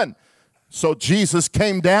from heaven. So Jesus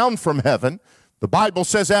came down from heaven. The Bible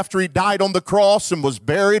says after he died on the cross and was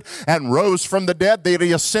buried and rose from the dead, that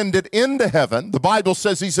he ascended into heaven. The Bible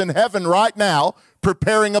says he's in heaven right now,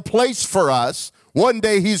 preparing a place for us. One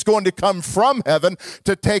day he's going to come from heaven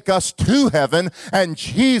to take us to heaven, and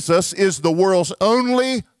Jesus is the world's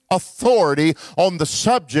only authority on the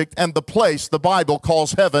subject and the place the Bible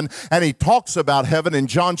calls heaven, and he talks about heaven in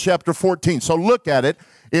John chapter 14. So look at it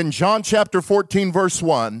in John chapter 14, verse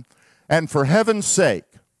 1. And for heaven's sake,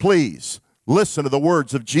 please, listen to the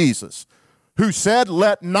words of Jesus, who said,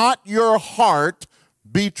 let not your heart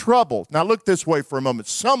be troubled. Now look this way for a moment.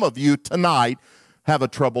 Some of you tonight have a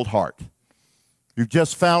troubled heart. You've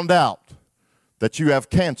just found out that you have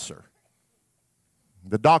cancer.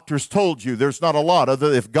 The doctors told you there's not a lot,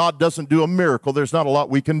 if God doesn't do a miracle, there's not a lot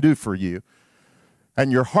we can do for you.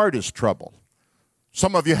 And your heart is troubled.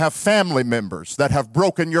 Some of you have family members that have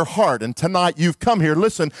broken your heart, and tonight you've come here,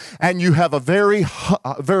 listen, and you have a very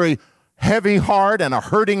heavy heart and a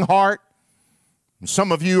hurting heart.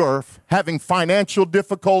 Some of you are having financial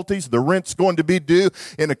difficulties. The rent's going to be due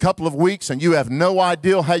in a couple of weeks, and you have no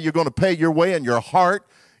idea how you're going to pay your way, and your heart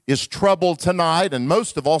is troubled tonight. And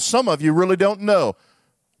most of all, some of you really don't know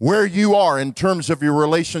where you are in terms of your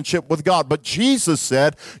relationship with God. But Jesus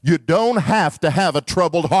said you don't have to have a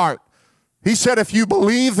troubled heart. He said if you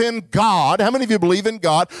believe in God, how many of you believe in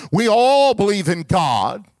God? We all believe in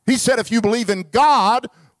God. He said if you believe in God,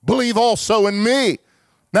 believe also in me.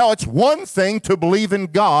 Now, it's one thing to believe in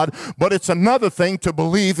God, but it's another thing to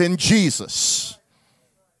believe in Jesus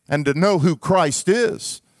and to know who Christ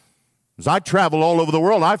is. As I travel all over the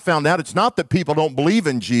world, I found out it's not that people don't believe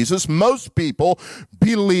in Jesus. Most people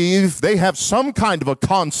believe, they have some kind of a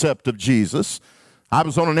concept of Jesus. I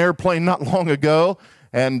was on an airplane not long ago,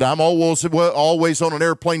 and I'm always on an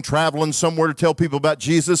airplane traveling somewhere to tell people about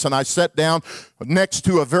Jesus. And I sat down next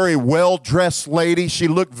to a very well-dressed lady. She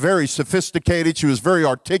looked very sophisticated. She was very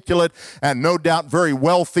articulate and no doubt very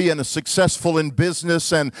wealthy and successful in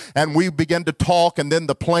business. And we began to talk, and then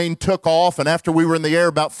the plane took off. And after we were in the air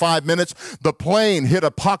about 5 minutes, the plane hit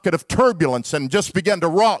a pocket of turbulence and just began to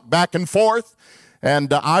rock back and forth.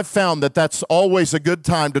 And I've found that that's always a good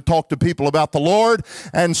time to talk to people about the Lord.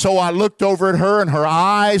 And so I looked over at her, and her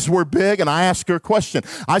eyes were big, and I asked her a question.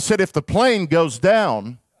 I said, if the plane goes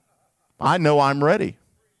down, I know I'm ready.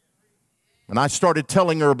 And I started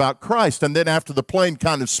telling her about Christ. And then after the plane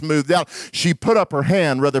kind of smoothed out, she put up her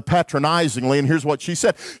hand rather patronizingly, and here's what she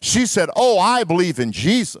said. She said, oh, I believe in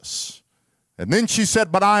Jesus. And then she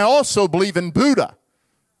said, but I also believe in Buddha.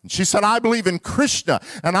 And she said, I believe in Krishna,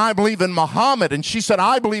 and I believe in Muhammad. And she said,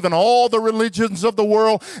 I believe in all the religions of the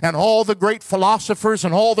world and all the great philosophers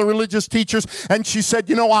and all the religious teachers. And she said,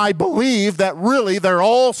 you know, I believe that really they're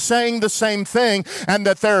all saying the same thing and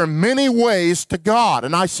that there are many ways to God.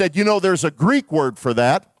 And I said, you know, there's a Greek word for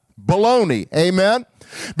that, baloney, amen?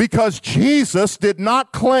 Because Jesus did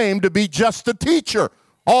not claim to be just a teacher,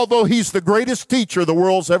 although he's the greatest teacher the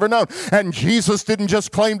world's ever known. And Jesus didn't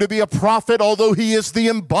just claim to be a prophet, although he is the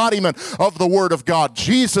embodiment of the Word of God.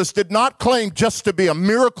 Jesus did not claim just to be a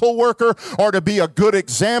miracle worker or to be a good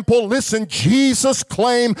example. Listen, Jesus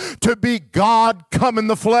claimed to be God come in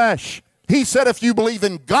the flesh. He said, if you believe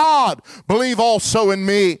in God, believe also in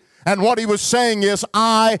me. And what he was saying is,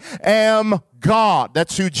 I am God.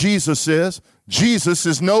 That's who Jesus is. Jesus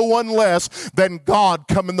is no one less than God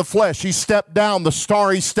come in the flesh. He stepped down the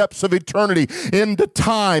starry steps of eternity into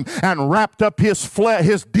time and wrapped up his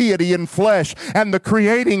deity in flesh. And the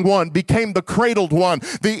creating one became the cradled one.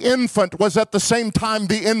 The infant was at the same time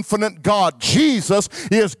the infinite God. Jesus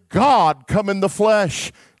is God come in the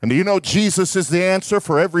flesh. And do you know Jesus is the answer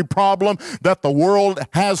for every problem that the world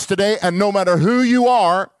has today? And no matter who you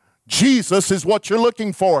are, Jesus is what you're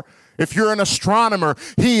looking for. If you're an astronomer,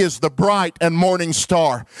 he is the bright and morning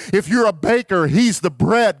star. If you're a baker, he's the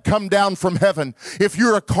bread come down from heaven. If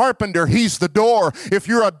you're a carpenter, he's the door. If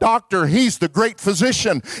you're a doctor, he's the great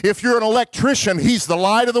physician. If you're an electrician, he's the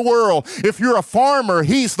light of the world. If you're a farmer,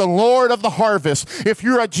 he's the Lord of the harvest. If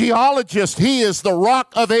you're a geologist, he is the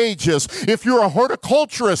rock of ages. If you're a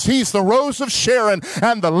horticulturist, he's the rose of Sharon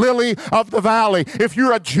and the lily of the valley. If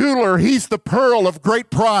you're a jeweler, he's the pearl of great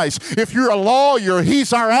price. If you're a lawyer,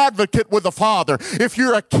 he's our advocate with the Father. If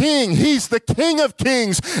you're a king, he's the King of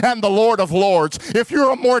kings and the Lord of lords. If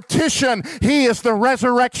you're a mortician, he is the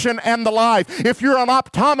resurrection and the life. If you're an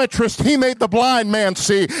optometrist, he made the blind man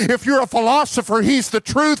see. If you're a philosopher, he's the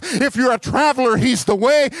truth. If you're a traveler, he's the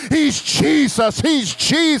way. He's Jesus. He's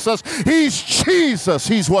Jesus. He's Jesus.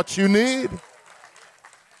 He's what you need.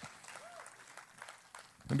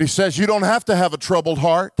 And he says you don't have to have a troubled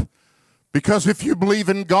heart. Because if you believe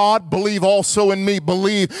in God, believe also in me.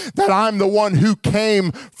 Believe that I'm the one who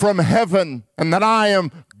came from heaven and that I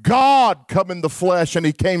am God come in the flesh, and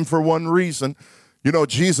he came for one reason. You know,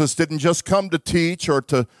 Jesus didn't just come to teach or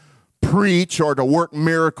to preach or to work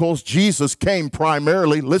miracles. Jesus came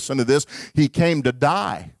primarily, listen to this, he came to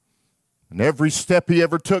die. And every step he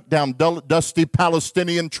ever took down dusty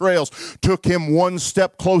Palestinian trails took him one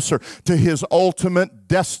step closer to his ultimate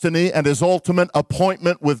destiny and his ultimate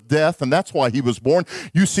appointment with death. And that's why he was born.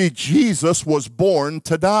 You see, Jesus was born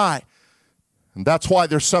to die. And that's why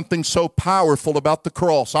there's something so powerful about the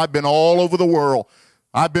cross. I've been all over the world.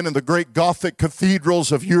 I've been in the great Gothic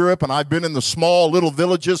cathedrals of Europe, and I've been in the small little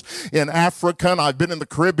villages in Africa, and I've been in the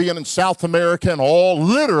Caribbean and South America, and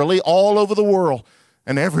literally all over the world.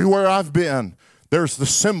 And everywhere I've been, there's the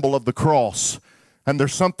symbol of the cross. And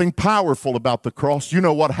there's something powerful about the cross. You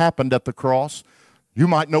know what happened at the cross. You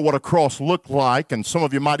might know what a cross looked like, and some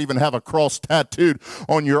of you might even have a cross tattooed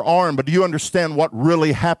on your arm. But do you understand what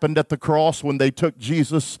really happened at the cross when they took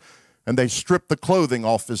Jesus and they stripped the clothing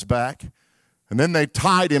off his back? And then they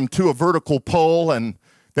tied him to a vertical pole, and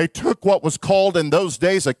they took what was called in those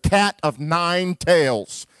days a cat of 9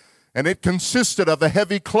 tails. And it consisted of a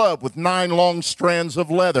heavy club with 9 long strands of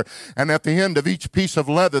leather. And at the end of each piece of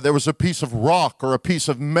leather, there was a piece of rock or a piece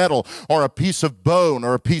of metal or a piece of bone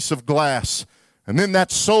or a piece of glass. And then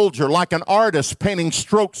that soldier, like an artist painting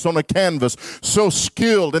strokes on a canvas, so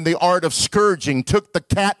skilled in the art of scourging, took the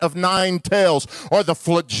cat of 9 tails, or the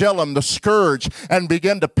flagellum, the scourge, and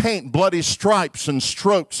began to paint bloody stripes and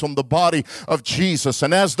strokes on the body of Jesus.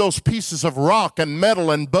 And as those pieces of rock and metal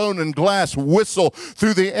and bone and glass whistle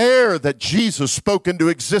through the air that Jesus spoke into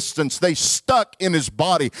existence, they stuck in his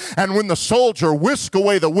body. And when the soldier whisked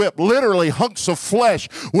away the whip, literally hunks of flesh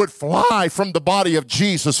would fly from the body of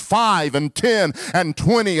Jesus, 5 and 10 and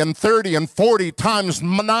 20 and 30 and 40 times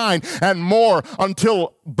 9 and more,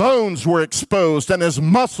 until bones were exposed and his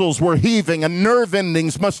muscles were heaving and nerve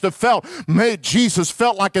endings must have made Jesus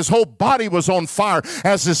felt like his whole body was on fire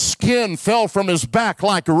as his skin fell from his back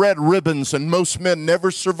like red ribbons. And most men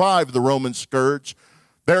never survived the Roman scourge.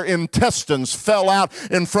 Their intestines fell out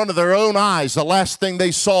in front of their own eyes, the last thing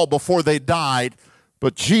they saw before they died.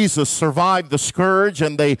 But Jesus survived the scourge,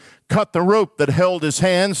 and they cut the rope that held his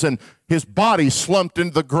hands, and his body slumped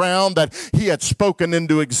into the ground that he had spoken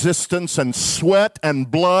into existence, and sweat and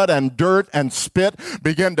blood and dirt and spit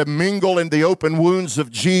began to mingle in the open wounds of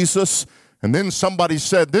Jesus. And then somebody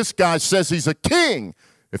said, "This guy says he's a king.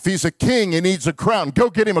 If he's a king, he needs a crown. Go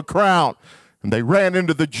get him a crown." And they ran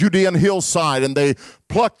into the Judean hillside, and they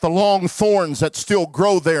plucked the long thorns that still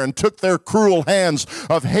grow there, and took their cruel hands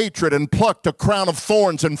of hatred and plucked a crown of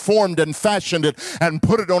thorns and formed and fashioned it and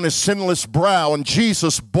put it on his sinless brow. And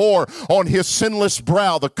Jesus bore on his sinless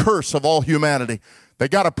brow the curse of all humanity. They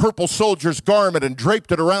got a purple soldier's garment and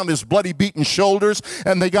draped it around his bloody beaten shoulders,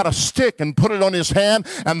 and they got a stick and put it on his hand,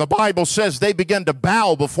 and the Bible says they began to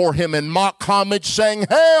bow before him in mock homage, saying,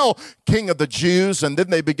 "Hail, King of the Jews!" And then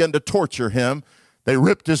they began to torture him. They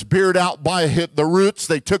ripped his beard out by the roots.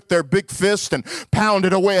 They took their big fist and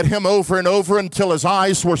pounded away at him over and over until his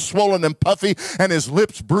eyes were swollen and puffy, and his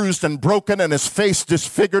lips bruised and broken, and his face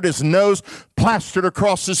disfigured, his nose plastered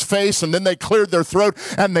across his face. And then they cleared their throat,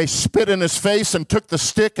 and they spit in his face and took the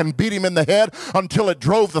stick and beat him in the head until it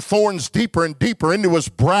drove the thorns deeper and deeper into his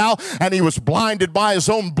brow, and he was blinded by his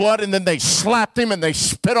own blood. And then they slapped him, and they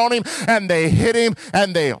spit on him, and they hit him,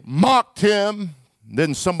 and they mocked him.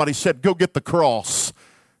 Then somebody said, "Go get the cross."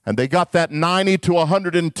 And they got that 90 to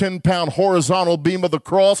 110-pound horizontal beam of the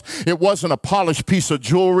cross. It wasn't a polished piece of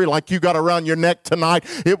jewelry like you got around your neck tonight.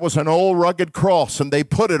 It was an old rugged cross, and they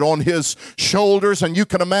put it on his shoulders. And you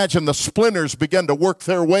can imagine the splinters began to work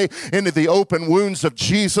their way into the open wounds of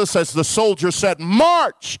Jesus as the soldier said,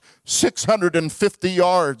 "March 650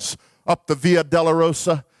 yards up the Via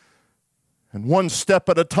Dolorosa. And one step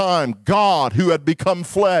at a time, God, who had become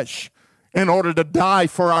flesh in order to die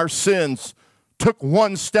for our sins, took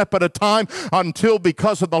one step at a time until,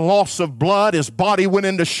 because of the loss of blood, his body went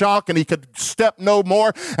into shock and he could step no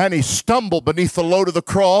more, and he stumbled beneath the load of the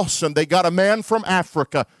cross. And they got a man from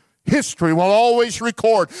Africa. History will always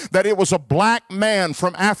record that it was a black man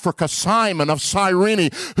from Africa, Simon of Cyrene,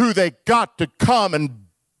 who they got to come and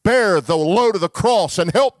bear the load of the cross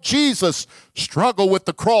and help Jesus struggle with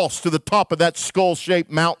the cross to the top of that skull-shaped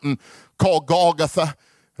mountain called Golgotha.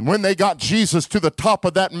 And when they got Jesus to the top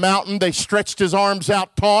of that mountain, they stretched his arms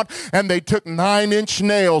out taut, and they took 9-inch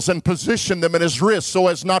nails and positioned them in his wrist so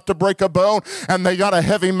as not to break a bone. And they got a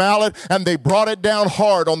heavy mallet, and they brought it down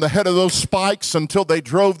hard on the head of those spikes until they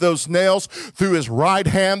drove those nails through his right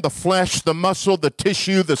hand, the flesh, the muscle, the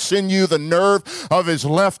tissue, the sinew, the nerve of his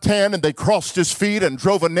left hand. And they crossed his feet and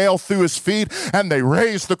drove a nail through his feet. And they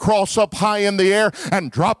raised the cross up high in the air and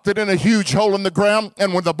dropped it in a huge hole in the ground.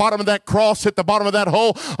 And when the bottom of that cross hit the bottom of that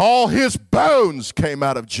hole, all his bones came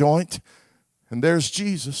out of joint. And there's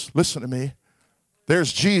Jesus. Listen to me.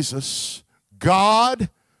 There's Jesus, God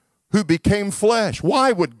who became flesh.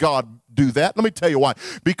 Why would God do that? Let me tell you why.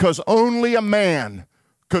 Because only a man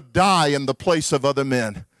could die in the place of other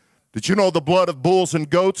men. Did you know the blood of bulls and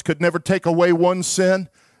goats could never take away one sin?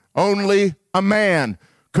 Only a man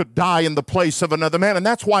could die in the place of another man. And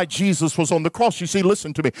that's why Jesus was on the cross. You see,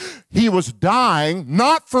 listen to me. He was dying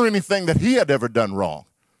not for anything that he had ever done wrong.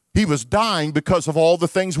 He was dying because of all the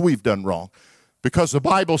things we've done wrong. Because the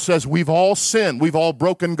Bible says we've all sinned. We've all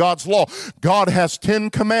broken God's law. God has 10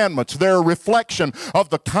 commandments. They're a reflection of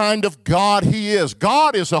the kind of God he is.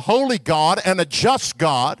 God is a holy God and a just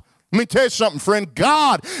God. Let me tell you something, friend.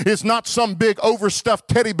 God is not some big overstuffed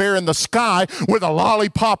teddy bear in the sky with a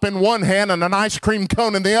lollipop in one hand and an ice cream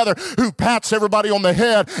cone in the other, who pats everybody on the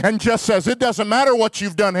head and just says, it doesn't matter what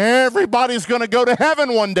you've done. Everybody's going to go to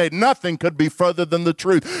heaven one day. Nothing could be further than the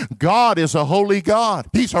truth. God is a holy God.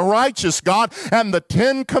 He's a righteous God, and the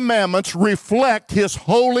 10 commandments reflect his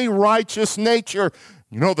holy, righteous nature.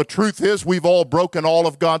 You know, the truth is we've all broken all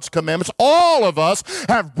of God's commandments. All of us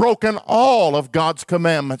have broken all of God's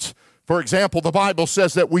commandments. For example, the Bible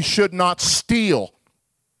says that we should not steal.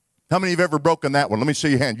 How many of you have ever broken that one? Let me see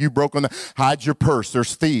your hand. You've broken that. Hide your purse.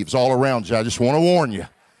 There's thieves all around you. I just want to warn you.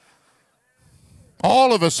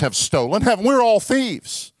 All of us have stolen. We're all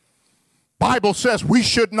thieves. Bible says we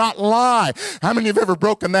should not lie. How many of you have ever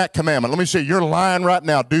broken that commandment? Let me see. You're lying right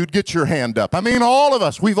now, dude. Get your hand up. I mean, all of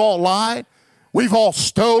us. We've all lied. We've all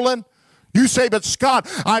stolen. You say, but Scott,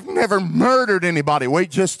 I've never murdered anybody. Wait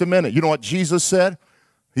just a minute. You know what Jesus said?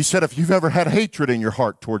 He said, if you've ever had hatred in your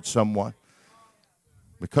heart towards someone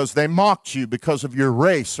because they mocked you because of your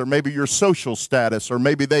race or maybe your social status or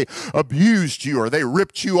maybe they abused you or they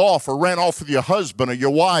ripped you off or ran off with your husband or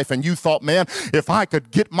your wife, and you thought, man, if I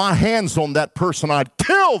could get my hands on that person, I'd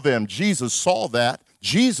kill them. Jesus saw that.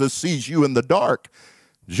 Jesus sees you in the dark.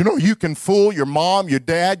 You know, you can fool your mom, your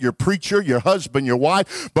dad, your preacher, your husband, your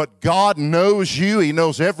wife, but God knows you. He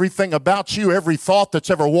knows everything about you, every thought that's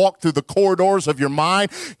ever walked through the corridors of your mind.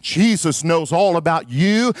 Jesus knows all about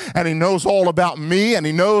you, and he knows all about me, and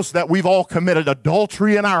he knows that we've all committed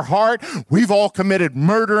adultery in our heart. We've all committed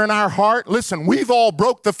murder in our heart. Listen, we've all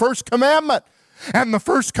broke the first commandment. And the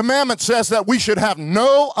first commandment says that we should have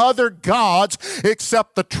no other gods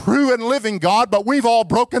except the true and living God, but we've all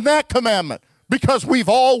broken that commandment. Because we've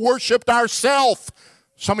all worshiped ourselves.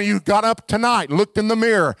 Some of you got up tonight, looked in the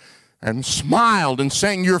mirror, and smiled and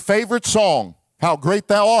sang your favorite song, How Great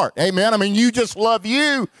Thou Art. Amen. I mean, you just love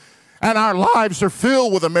you. And our lives are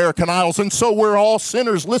filled with American idols, and so we're all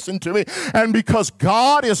sinners. Listen to me. And because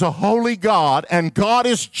God is a holy God and God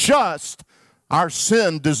is just, our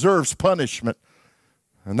sin deserves punishment.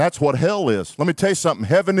 And that's what hell is. Let me tell you something.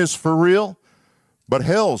 Heaven is for real, but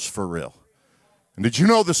hell's for real. And did you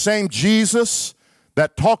know the same Jesus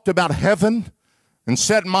that talked about heaven and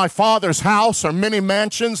said, my Father's house are many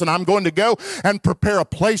mansions, and I'm going to go and prepare a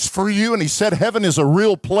place for you? And he said heaven is a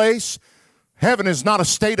real place. Heaven is not a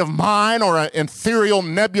state of mind or an ethereal,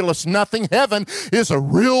 nebulous nothing. Heaven is a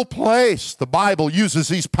real place. The Bible uses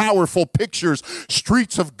these powerful pictures,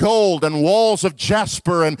 streets of gold and walls of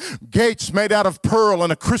jasper and gates made out of pearl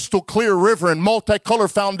and a crystal clear river and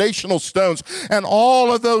multicolored foundational stones. And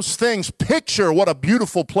all of those things picture what a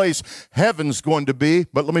beautiful place heaven's going to be.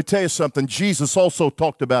 But let me tell you something. Jesus also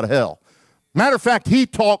talked about hell. Matter of fact, he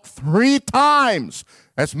talked 3 times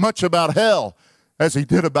as much about hell as he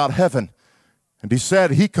did about heaven. And he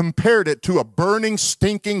said he compared it to a burning,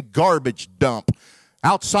 stinking garbage dump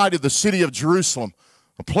outside of the city of Jerusalem,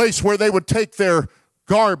 a place where they would take their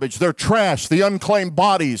garbage, their trash, the unclaimed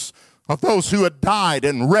bodies of those who had died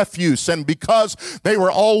in refuse, and because they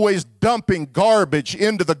were always dumping garbage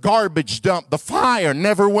into the garbage dump, the fire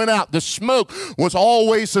never went out. The smoke was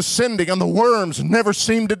always ascending, and the worms never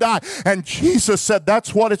seemed to die. And Jesus said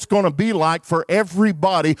that's what it's going to be like for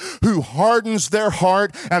everybody who hardens their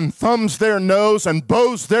heart and thumbs their nose and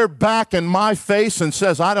bows their back in my face and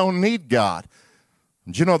says, I don't need God.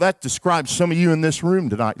 And you know, that describes some of you in this room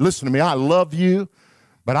tonight. Listen to me, I love you.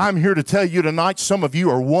 But I'm here to tell you tonight, some of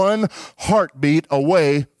you are one heartbeat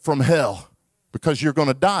away from hell because you're going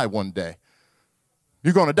to die one day.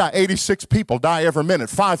 You're going to die. 86 people die every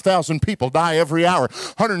minute. 5,000 people die every hour.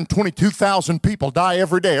 122,000 people die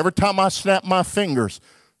every day. Every time I snap my fingers,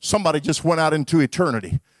 somebody just went out into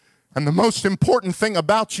eternity. And the most important thing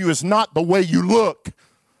about you is not the way you look.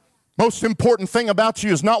 Most important thing about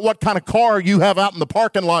you is not what kind of car you have out in the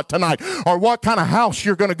parking lot tonight, or what kind of house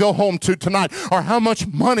you're going to go home to tonight, or how much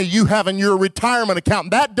money you have in your retirement account.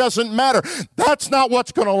 That doesn't matter. That's not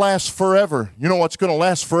what's going to last forever. You know what's going to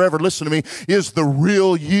last forever, listen to me, is the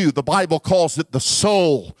real you. The Bible calls it the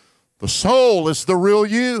soul. The soul is the real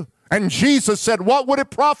you. And Jesus said, what would it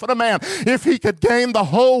profit a man if he could gain the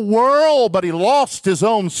whole world, but he lost his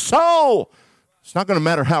own soul? It's not going to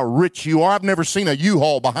matter how rich you are. I've never seen a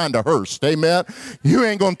U-Haul behind a hearse. Amen. You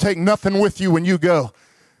ain't going to take nothing with you when you go.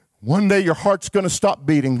 One day your heart's going to stop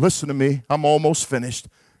beating. Listen to me. I'm almost finished.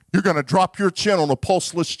 You're going to drop your chin on a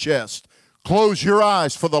pulseless chest. Close your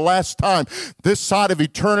eyes for the last time this side of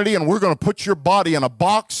eternity, and we're going to put your body in a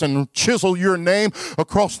box and chisel your name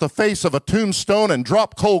across the face of a tombstone and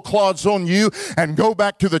drop cold clods on you and go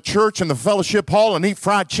back to the church and the fellowship hall and eat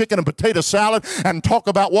fried chicken and potato salad and talk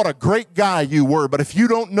about what a great guy you were. But if you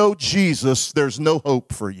don't know Jesus, there's no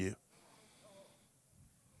hope for you.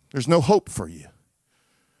 There's no hope for you.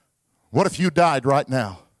 What if you died right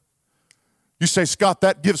now? You say, Scott,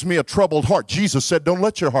 that gives me a troubled heart. Jesus said, don't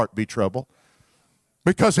let your heart be troubled.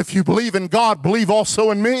 Because if you believe in God, believe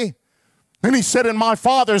also in me. Then he said, in my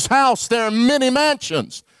Father's house, there are many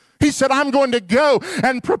mansions. He said, I'm going to go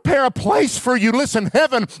and prepare a place for you. Listen,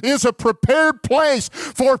 heaven is a prepared place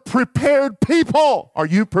for prepared people. Are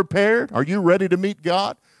you prepared? Are you ready to meet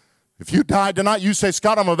God? If you died tonight, you say,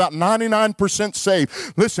 Scott, I'm about 99% saved.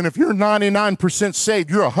 Listen, if you're 99%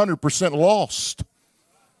 saved, you're 100% lost.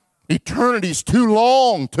 Eternity's too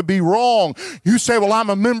long to be wrong. You say, well, I'm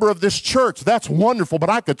a member of this church. That's wonderful, but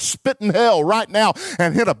I could spit in hell right now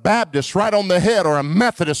and hit a Baptist right on the head, or a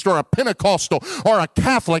Methodist, or a Pentecostal, or a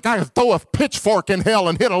Catholic. I could throw a pitchfork in hell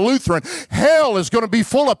and hit a Lutheran. Hell is going to be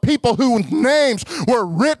full of people whose names were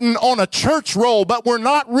written on a church roll, but were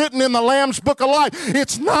not written in the Lamb's Book of Life.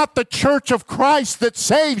 It's not the church of Christ that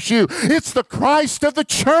saves you. It's the Christ of the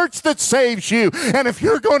church that saves you. And if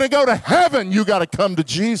you're going to go to heaven, you got to come to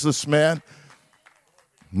Jesus, man.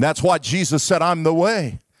 And that's why Jesus said, I'm the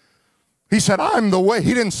way. He said, I'm the way.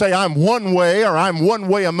 He didn't say I'm one way, or I'm one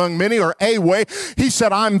way among many, or a way. He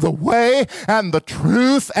said, I'm the way and the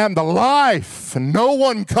truth and the life. And no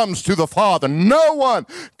one comes to the Father. No one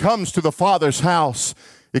comes to the Father's house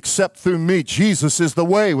except through me. Jesus is the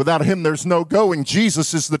way. Without him, there's no going.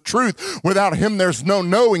 Jesus is the truth. Without him, there's no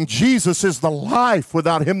knowing. Jesus is the life.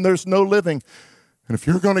 Without him, there's no living. And if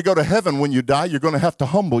you're going to go to heaven when you die, you're going to have to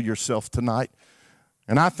humble yourself tonight.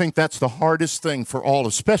 And I think that's the hardest thing for all,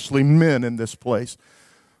 especially men in this place.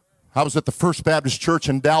 I was at the First Baptist Church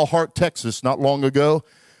in Dalhart, Texas, not long ago.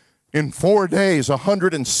 In 4 days,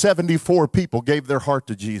 174 people gave their heart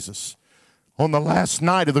to Jesus. On the last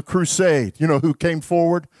night of the crusade, you know who came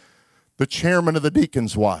forward? The chairman of the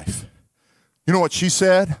deacon's wife. You know what she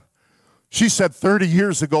said? She said, 30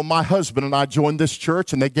 years ago, my husband and I joined this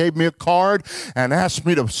church, and they gave me a card and asked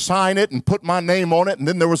me to sign it and put my name on it. And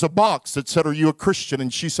then there was a box that said, are you a Christian?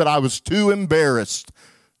 And she said, I was too embarrassed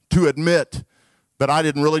to admit that I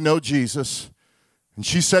didn't really know Jesus. And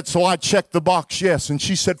she said, so I checked the box, yes. And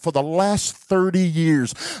she said, for the last 30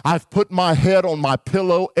 years, I've put my head on my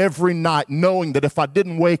pillow every night, knowing that if I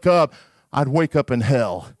didn't wake up, I'd wake up in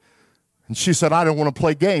hell. And she said, I don't want to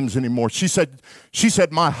play games anymore. She said,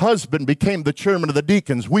 my husband became the chairman of the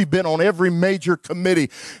deacons. We've been on every major committee.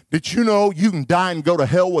 Did you know you can die and go to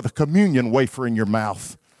hell with a communion wafer in your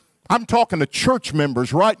mouth? I'm talking to church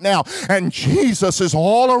members right now, and Jesus is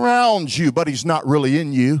all around you, but he's not really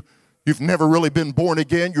in you. You've never really been born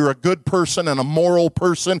again. You're a good person and a moral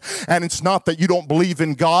person. And it's not that you don't believe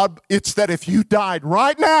in God. It's that if you died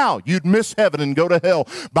right now, you'd miss heaven and go to hell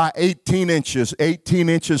by 18 inches. 18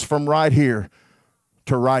 inches from right here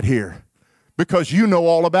to right here. Because you know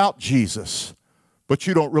all about Jesus, but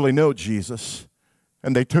you don't really know Jesus.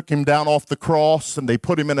 And they took him down off the cross, and they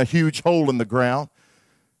put him in a huge hole in the ground.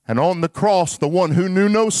 And on the cross, the one who knew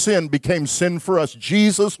no sin became sin for us.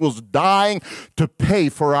 Jesus was dying to pay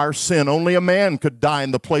for our sin. Only a man could die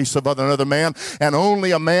in the place of another man. And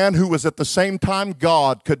only a man who was at the same time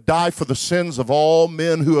God could die for the sins of all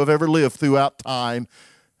men who have ever lived throughout time.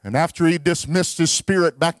 And after he dismissed his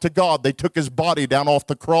spirit back to God, they took his body down off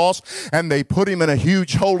the cross and they put him in a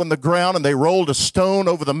huge hole in the ground and they rolled a stone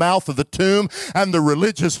over the mouth of the tomb. And the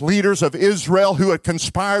religious leaders of Israel who had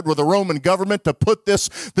conspired with the Roman government to put this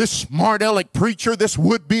smart aleck preacher, this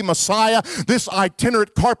would-be Messiah, this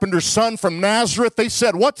itinerant carpenter's son from Nazareth, they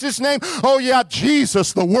said, what's his name? Oh yeah,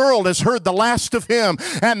 Jesus. The world has heard the last of him.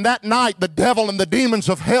 And that night the devil and the demons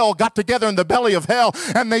of hell got together in the belly of hell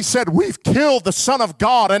and they said, we've killed the Son of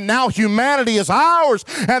God. And now humanity is ours,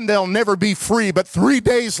 and they'll never be free. But 3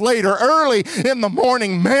 days later, early in the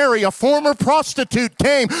morning, Mary, a former prostitute,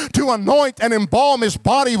 came to anoint and embalm his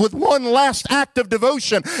body with one last act of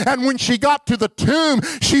devotion. And when she got to the tomb,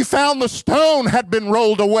 she found the stone had been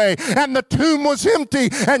rolled away, and the tomb was empty.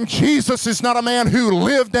 And Jesus is not a man who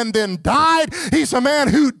lived and then died. He's a man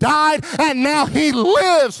who died, and now he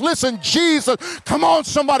lives. Listen, Jesus, come on,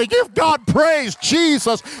 somebody, give God praise.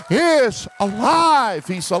 Jesus is alive.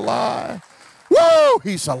 He's alive. Whoa,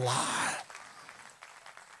 he's alive.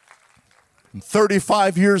 And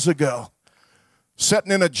 35 years ago,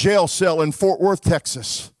 sitting in a jail cell in Fort Worth,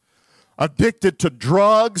 Texas, addicted to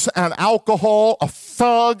drugs and alcohol, a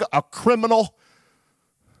thug, a criminal.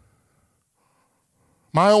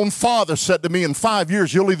 My own father said to me, in 5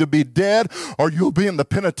 years, you'll either be dead or you'll be in the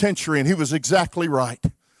penitentiary, and he was exactly right.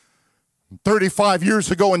 35 years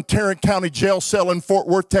ago in Tarrant County jail cell in Fort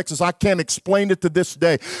Worth, Texas. I can't explain it to this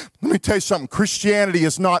day. Let me tell you something. Christianity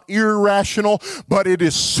is not irrational, but it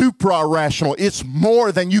is supra-rational. It's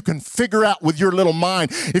more than you can figure out with your little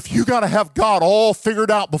mind. If you got to have God all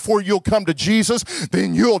figured out before you'll come to Jesus,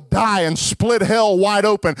 then you'll die and split hell wide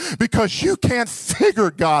open because you can't figure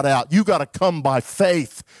God out. You got to come by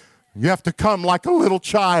faith. You have to come like a little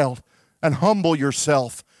child and humble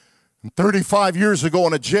yourself. And 35 years ago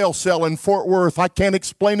in a jail cell in Fort Worth, I can't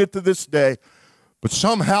explain it to this day, but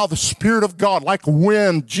somehow the Spirit of God, like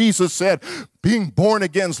wind, Jesus said, being born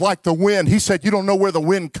again is like the wind. He said, you don't know where the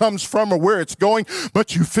wind comes from or where it's going,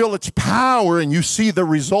 but you feel its power and you see the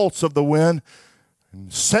results of the wind.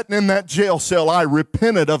 And sitting in that jail cell, I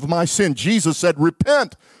repented of my sin. Jesus said,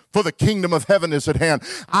 repent, for the kingdom of heaven is at hand.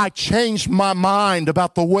 I changed my mind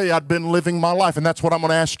about the way I'd been living my life, and that's what I'm going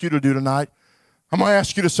to ask you to do tonight. I'm going to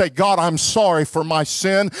ask you to say, God, I'm sorry for my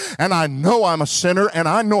sin, and I know I'm a sinner, and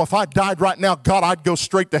I know if I died right now, God, I'd go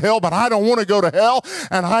straight to hell, but I don't want to go to hell,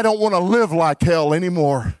 and I don't want to live like hell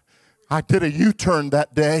anymore. I did a U-turn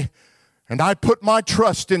that day, and I put my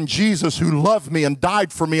trust in Jesus who loved me and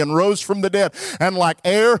died for me and rose from the dead. And like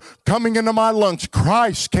air coming into my lungs,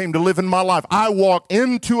 Christ came to live in my life. I walked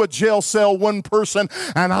into a jail cell one person,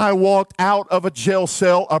 and I walked out of a jail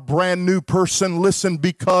cell a brand new person. Listen,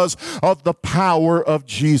 because of the power of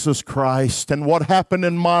Jesus Christ. And what happened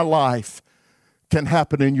in my life can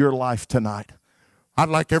happen in your life tonight. I'd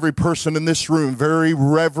like every person in this room very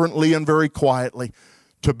reverently and very quietly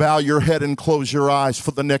to bow your head and close your eyes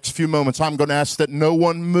for the next few moments. I'm going to ask that no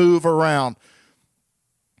one move around.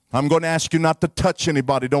 I'm going to ask you not to touch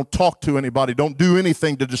anybody. Don't talk to anybody. Don't do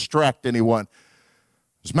anything to distract anyone.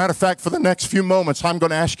 As a matter of fact, for the next few moments, I'm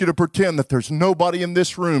going to ask you to pretend that there's nobody in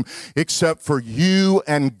this room except for you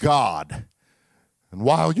and God. And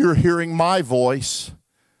while you're hearing my voice,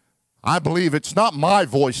 I believe it's not my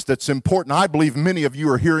voice that's important. I believe many of you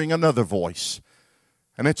are hearing another voice.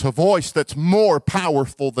 And it's a voice that's more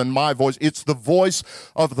powerful than my voice. It's the voice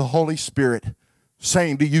of the Holy Spirit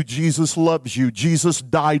saying to you, Jesus loves you. Jesus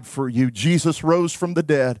died for you. Jesus rose from the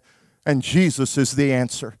dead. And Jesus is the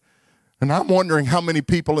answer. And I'm wondering how many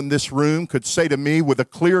people in this room could say to me with a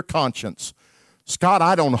clear conscience, Scott,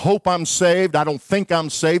 I don't hope I'm saved. I don't think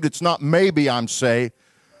I'm saved. It's not maybe I'm saved.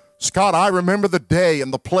 Scott, I remember the day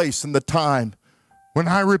and the place and the time when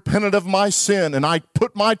I repented of my sin and I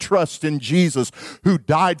put my trust in Jesus who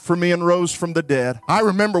died for me and rose from the dead. I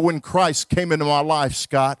remember when Christ came into my life,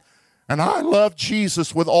 Scott, and I love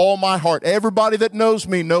Jesus with all my heart. Everybody that knows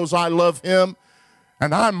me knows I love him,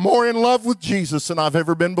 and I'm more in love with Jesus than I've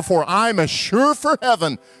ever been before. I'm as sure for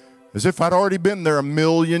heaven as if I'd already been there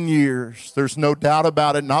 1,000,000 years. There's no doubt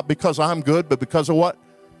about it, not because I'm good, but because of what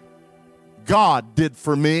God did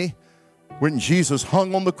for me when Jesus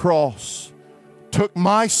hung on the cross, took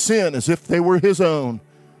my sin as if they were his own,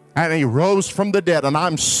 and he rose from the dead, and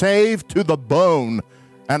I'm saved to the bone,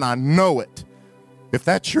 and I know it. If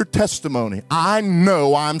that's your testimony, I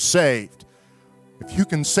know I'm saved. If you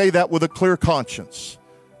can say that with a clear conscience,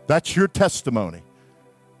 that's your testimony.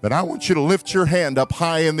 But I want you to lift your hand up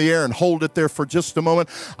high in the air and hold it there for just a moment.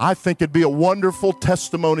 I think it'd be a wonderful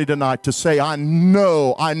testimony tonight to say, I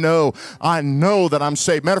know that I'm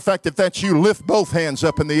saved. Matter of fact, if that's you, lift both hands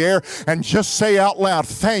up in the air and just say out loud,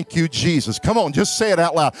 thank you, Jesus. Come on, just say it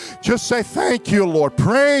out loud. Just say, thank you, Lord.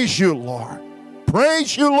 Praise you, Lord.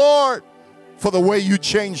 Praise you, Lord, for the way you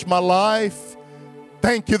changed my life.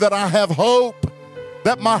 Thank you that I have hope,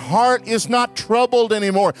 that my heart is not troubled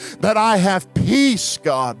anymore, that I have peace,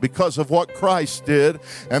 God, because of what Christ did.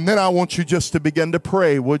 And then I want you just to begin to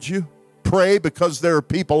pray, would you? Pray, because there are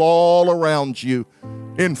people all around you,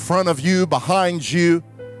 in front of you, behind you,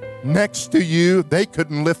 next to you. They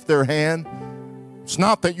couldn't lift their hand. It's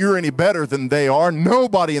not that you're any better than they are.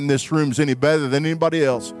 Nobody in this room is any better than anybody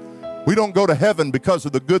else. We don't go to heaven because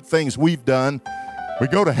of the good things we've done. We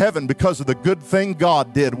go to heaven because of the good thing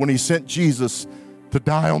God did when he sent Jesus to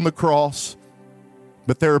die on the cross.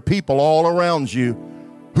 But there are people all around you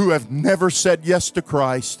who have never said yes to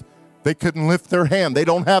Christ. They couldn't lift their hand. They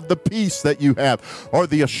don't have the peace that you have or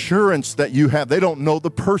the assurance that you have. They don't know the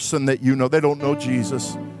person that you know. They don't know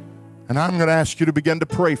Jesus. And I'm going to ask you to begin to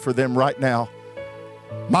pray for them right now.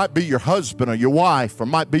 Might be your husband or your wife, or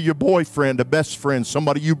might be your boyfriend, a best friend,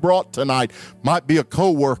 somebody you brought tonight. Might be a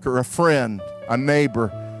coworker, a friend, a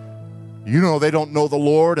neighbor. You know they don't know the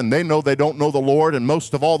Lord, and they know they don't know the Lord, and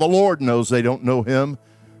most of all, the Lord knows they don't know him.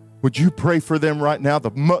 Would you pray for them right now? The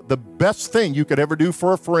best thing you could ever do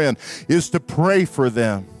for a friend is to pray for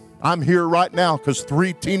them. I'm here right now because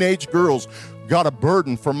 3 teenage girls got a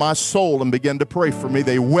burden for my soul and began to pray for me.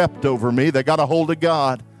 They wept over me. They got a hold of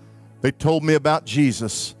God. They told me about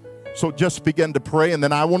Jesus. So just begin to pray, and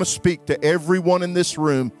then I want to speak to everyone in this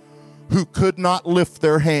room who could not lift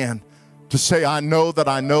their hand to say, I know that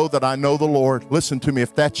I know that I know the Lord. Listen to me.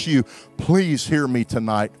 If that's you, please hear me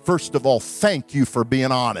tonight. First of all, thank you for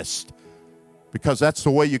being honest, because that's the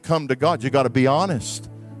way you come to God. You got to be honest,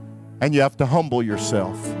 and you have to humble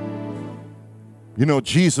yourself. You know,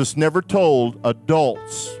 Jesus never told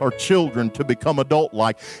adults or children to become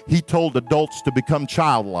adult-like. He told adults to become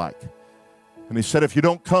childlike. And he said, if you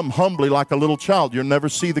don't come humbly like a little child, you'll never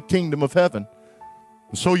see the kingdom of heaven.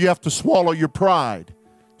 And so you have to swallow your pride.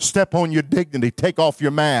 Step on your dignity. Take off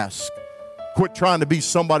your mask. Quit trying to be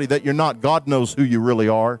somebody that you're not. God knows who you really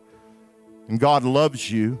are. And God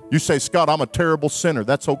loves you. You say, Scott, I'm a terrible sinner.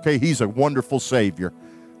 That's okay. He's a wonderful Savior.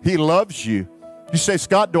 He loves you. You say,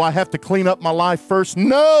 Scott, do I have to clean up my life first?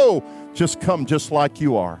 No. Just come just like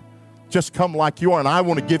you are. Just come like you are. And I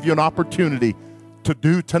want to give you an opportunity to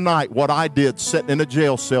do tonight what I did sitting in a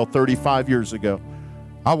jail cell 35 years ago.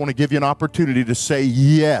 I want to give you an opportunity to say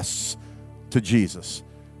yes to Jesus.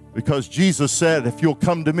 Because Jesus said, if you'll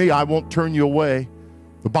come to me, I won't turn you away.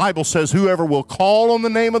 The Bible says whoever will call on the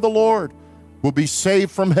name of the Lord will be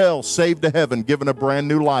saved from hell, saved to heaven, given a brand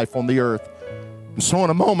new life on the earth. And so in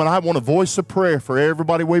a moment, I want to voice a prayer for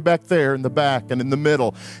everybody way back there in the back and in the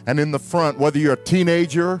middle and in the front, whether you're a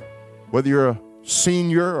teenager, whether you're a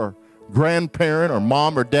senior or grandparent or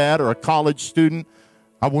mom or dad or a college student.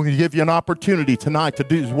 I want to give you an opportunity tonight to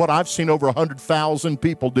do what I've seen over 100,000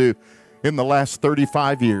 people do in the last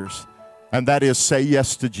 35 years, and that is say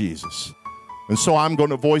yes to Jesus. And so I'm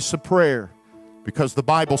going to voice a prayer, because the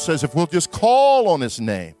Bible says if we'll just call on his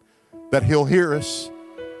name, that he'll hear us.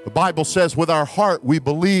 The Bible says with our heart we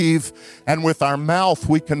believe, and with our mouth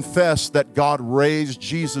we confess that God raised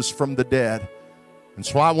Jesus from the dead. And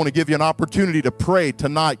so I want to give you an opportunity to pray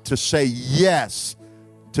tonight to say yes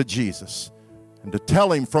to Jesus. And to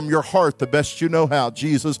tell him from your heart the best you know how,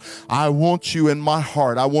 Jesus, I want you in my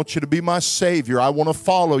heart. I want you to be my Savior. I want to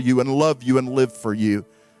follow you and love you and live for you.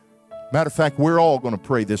 Matter of fact, we're all going to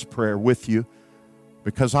pray this prayer with you,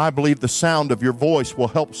 because I believe the sound of your voice will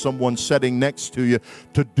help someone sitting next to you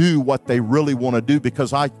to do what they really want to do,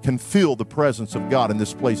 because I can feel the presence of God in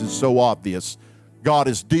this place. It's so obvious. God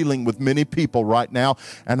is dealing with many people right now,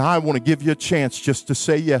 and I want to give you a chance just to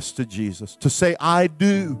say yes to Jesus, to say, I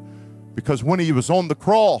do. Because when he was on the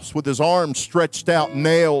cross with his arms stretched out,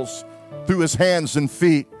 nails through his hands and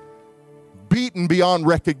feet, beaten beyond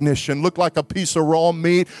recognition, looked like a piece of raw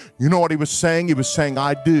meat, you know what he was saying? He was saying,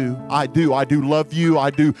 I do love you, I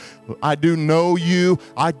do know you,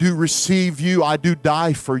 I do receive you, I do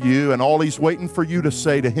die for you. And all he's waiting for you to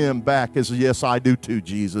say to him back is, yes, I do too,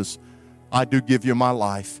 Jesus. I do give you my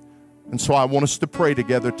life. And so I want us to pray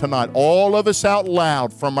together tonight, all of us out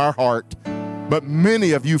loud from our heart. But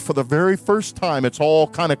many of you, for the very first time, it's all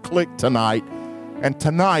kind of clicked tonight. And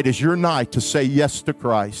tonight is your night to say yes to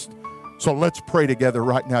Christ. So let's pray together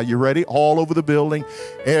right now. You ready? All over the building,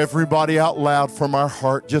 everybody out loud from our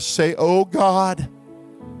heart, just say, oh God,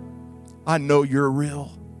 I know you're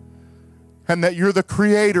real. and that you're the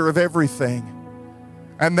creator of everything,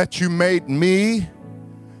 and that you made me,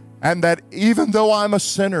 and that even though I'm a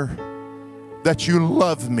sinner, that you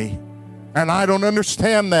love me. And I don't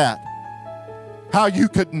understand that, how you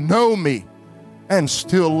could know me and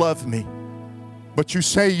still love me. But you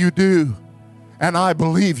say you do, and I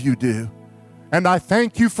believe you do. And I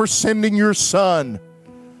thank you for sending your son,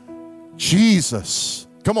 Jesus.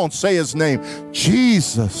 Come on, say his name.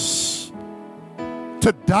 Jesus.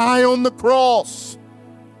 To die on the cross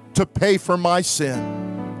to pay for my sin.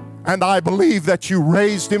 And I believe that you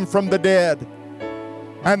raised him from the dead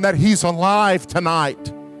and that he's alive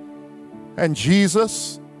tonight. And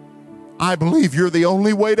Jesus, I believe you're the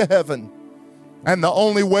only way to heaven and the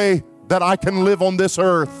only way that I can live on this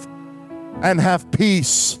earth and have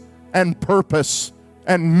peace and purpose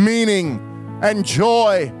and meaning and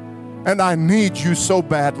joy. And I need you so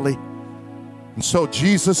badly. And so,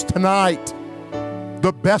 Jesus, tonight,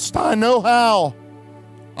 the best I know how,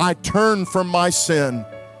 I turn from my sin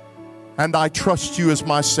and I trust you as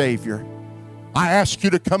my Savior. I ask you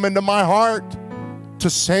to come into my heart, to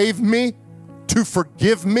save me, to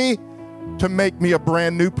forgive me, to make me a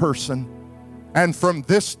brand new person. And from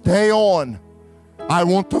this day on, I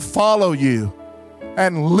want to follow you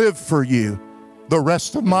and live for you the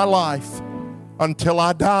rest of my life until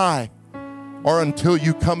I die or until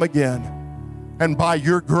you come again. And by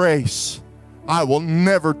your grace, I will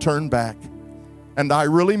never turn back. And I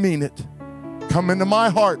really mean it. Come into my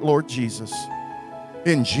heart, Lord Jesus.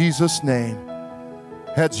 In Jesus' name.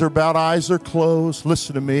 Heads are bowed, eyes are closed.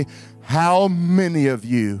 Listen to me. How many of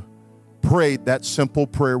you prayed that simple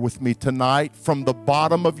prayer with me tonight from the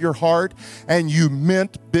bottom of your heart, and you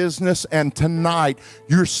meant business, and tonight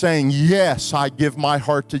you're saying, yes, I give my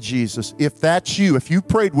heart to Jesus? If that's you, if you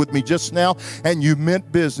prayed with me just now and you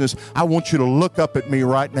meant business, I want you to look up at me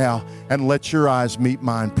right now and let your eyes meet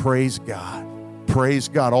mine. Praise God. Praise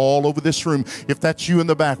God all over this room. If that's you in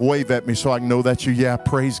the back, wave at me so I can know that's you. Yeah,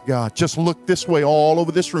 praise God. Just look this way all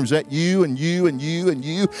over this room. Is that you and you and you and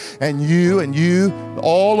you and you and you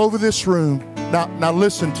all over this room? Now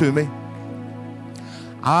listen to me.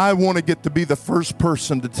 I want to get to be the first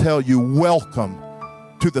person to tell you welcome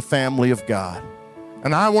to the family of God.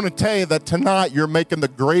 And I want to tell you that tonight you're making the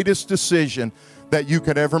greatest decision that you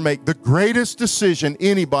could ever make. The greatest decision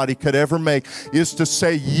anybody could ever make is to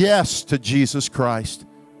say yes to Jesus Christ.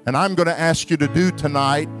 And I'm going to ask you to do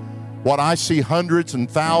tonight what I see hundreds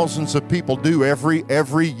and thousands of people do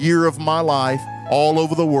every year of my life all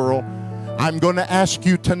over the world. I'm going to ask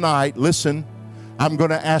you tonight, listen, I'm going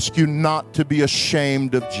to ask you not to be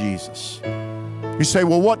ashamed of Jesus. You say,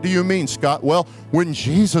 well, what do you mean, Scott? Well, when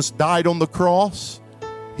Jesus died on the cross,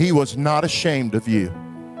 he was not ashamed of you.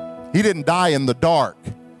 He didn't die in the dark.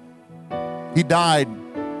 He died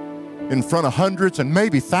in front of hundreds and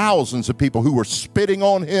maybe thousands of people who were spitting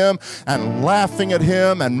on him and laughing at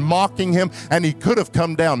him and mocking him. And he could have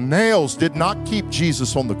come down. Nails did not keep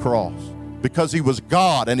Jesus on the cross because he was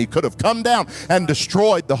God, and he could have come down and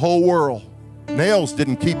destroyed the whole world. Nails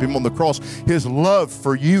didn't keep him on the cross. His love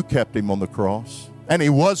for you kept him on the cross. And he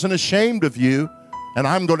wasn't ashamed of you. And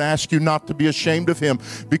I'm going to ask you not to be ashamed of him,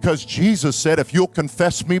 because Jesus said, if you'll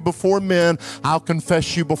confess me before men, I'll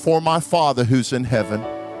confess you before my Father who's in heaven.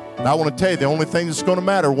 And I want to tell you, the only thing that's going to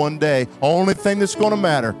matter one day, only thing that's going to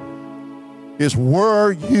matter is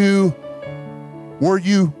were you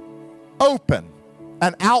open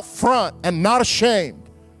and out front and not ashamed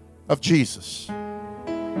of Jesus?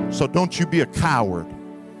 So don't you be a coward.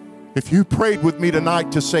 If you prayed with me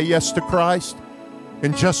tonight to say yes to Christ,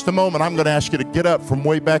 in just a moment, I'm going to ask you to get up from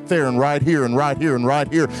way back there and right here and right here and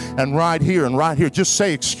right here and right here and right here. Just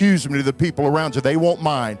say excuse me to the people around you. They won't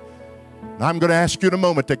mind. And I'm going to ask you in a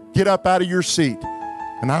moment to get up out of your seat.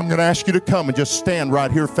 And I'm going to ask you to come and just stand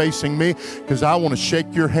right here facing me, because I want to shake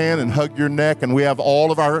your hand and hug your neck. And we have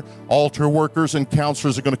all of our altar workers and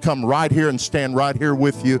counselors are going to come right here and stand right here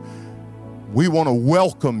with you. We want to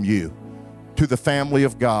welcome you to the family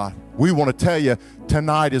of God. We want to tell you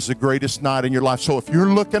tonight is the greatest night in your life. So if you're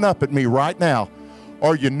looking up at me right now,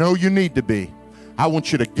 or you know you need to be, I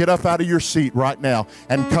want you to get up out of your seat right now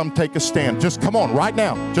and come take a stand. Just come on right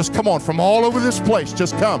now. Just come on from all over this place.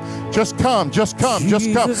 Just come. Just come. Just come.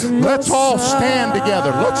 Just come. Let's all stand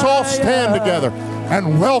together. Let's all stand together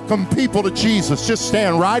and welcome people to Jesus. Just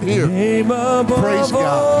stand right here. Praise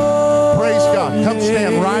God. Praise God. Come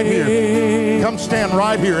stand right here. Come stand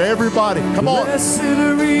right here. Everybody, come on.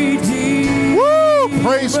 Woo!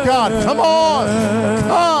 Praise God. Come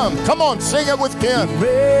on. Come on. Sing it with Ken.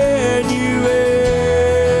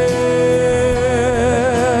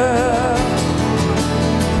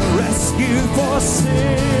 Rescue for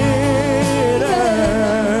sinners.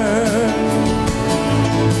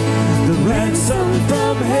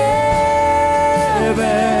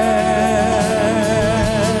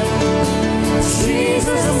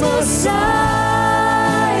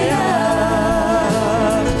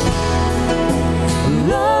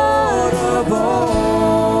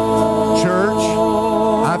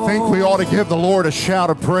 to give the Lord a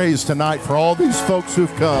shout of praise tonight for all these folks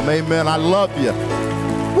who've come. Amen. I love you.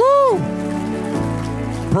 Woo!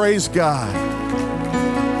 Praise God.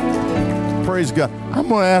 Praise God. I'm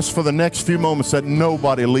going to ask for the next few moments that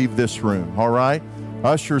nobody leave this room, all right?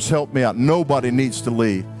 Ushers, help me out. Nobody needs to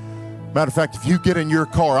leave. Matter of fact, if you get in your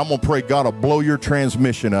car, I'm going to pray God will blow your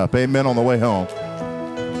transmission up. Amen, on the way home.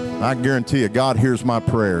 I guarantee you, God hears my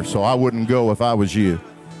prayers, so I wouldn't go if I was you.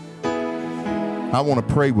 I want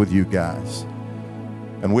to pray with you guys.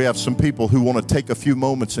 And we have some people who want to take a few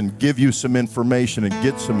moments and give you some information and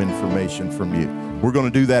get some information from you. We're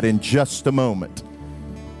going to do that in just a moment.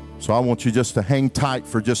 So I want you just to hang tight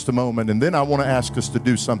for just a moment, and then I want to ask us to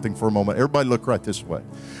do something for a moment. Everybody look right this way.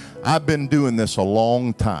 I've been doing this a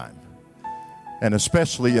long time, and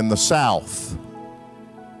especially in the South.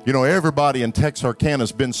 You know, everybody in Texarkana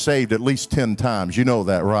has been saved at least 10 times. You know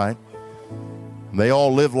that, right? They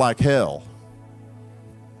all live like hell.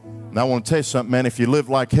 And I want to tell you something, man. If you live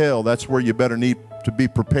like hell, that's where you better need to be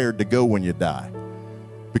prepared to go when you die.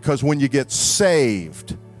 Because when you get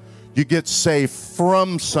saved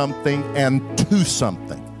from something and to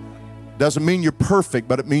something. Doesn't mean you're perfect,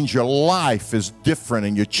 but it means your life is different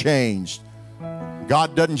and you're changed.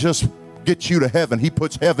 God doesn't just get you to heaven. He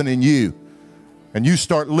puts heaven in you. And you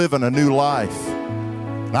start living a new life.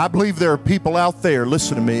 And I believe there are people out there,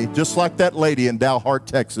 listen to me, just like that lady in Dalhart,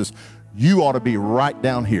 Texas. You ought to be right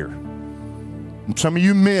down here. And some of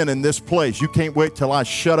you men in this place, you can't wait till I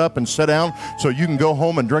shut up and sit down so you can go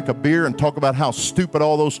home and drink a beer and talk about how stupid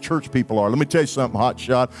all those church people are. Let me tell you something,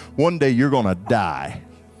 hotshot. One day you're going to die.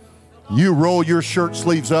 You roll your shirt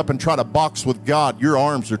sleeves up and try to box with God. Your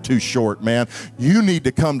arms are too short, man. You need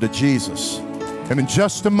to come to Jesus. And in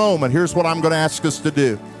just a moment, here's what I'm going to ask us to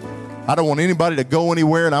do. I don't want anybody to go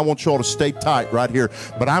anywhere, and I want you all to stay tight right here.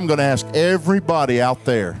 But I'm going to ask everybody out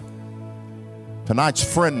there. Tonight's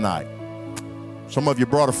friend night. Some of you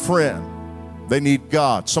brought a friend. They need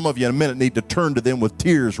God. Some of you in a minute need to turn to them with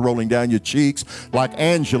tears rolling down your cheeks like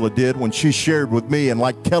Angela did when she shared with me and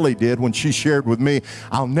like Kelly did when she shared with me.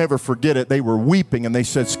 I'll never forget it. They were weeping and they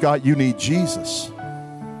said, Scott, you need Jesus.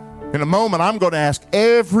 In a moment, I'm going to ask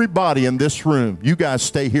everybody in this room, you guys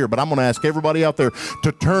stay here, but I'm going to ask everybody out there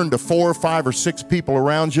to turn to 4 or 5 or 6 people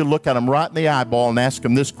around you, look at them right in the eyeball and ask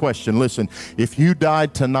them this question. Listen, if you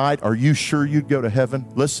died tonight, are you sure you'd go to heaven?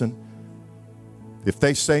 Listen, if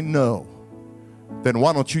they say no, then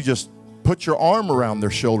why don't you just put your arm around their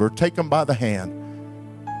shoulder, take them by the hand,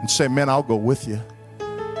 and say, man, I'll go with you.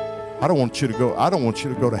 I don't want you to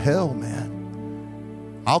go to hell,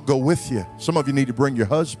 man. I'll go with you. Some of you need to bring your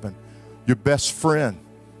husband, your best friend,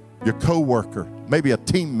 your coworker, maybe a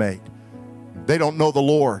teammate. They don't know the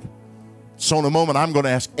Lord. So in a moment, I'm going to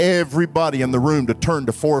ask everybody in the room to turn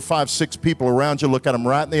to 4 or 5, 6 people around you, look at them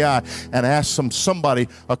right in the eye, and ask somebody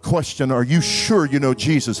a question. Are you sure you know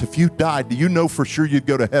Jesus? If you died, do you know for sure you'd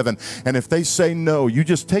go to heaven? And if they say no, you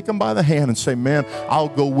just take them by the hand and say, man, I'll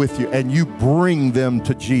go with you. And you bring them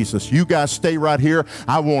to Jesus. You guys stay right here.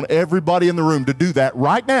 I want everybody in the room to do that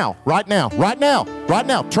right now, right now, right now, right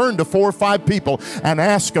now. Turn to 4 or 5 people and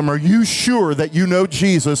ask them, are you sure that you know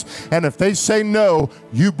Jesus? And if they say no,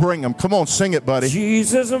 you bring them. Come on. Sing it, buddy.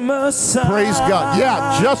 Jesus Messiah. Praise God.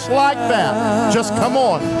 Yeah, just like that. Just come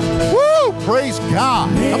on. Woo! Praise God.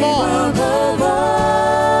 Come on.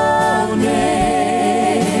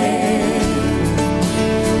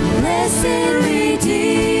 Blessed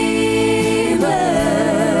Redeemer,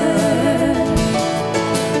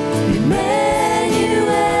 Emmanuel.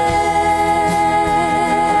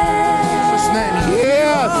 Jesus' name.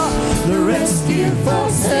 Yes. The rescue from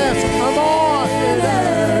sin. Yes, come on.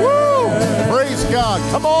 God,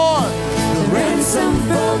 come on. The ransom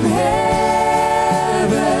from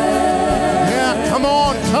heaven. Yeah, come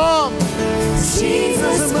on, come.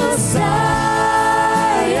 Jesus Messiah,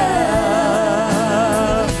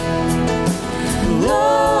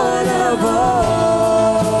 Lord of all.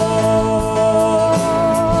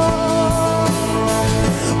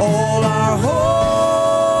 All our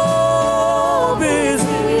hope is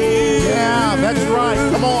in you. Yeah, that's right.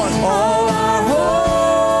 Come on. All our hope.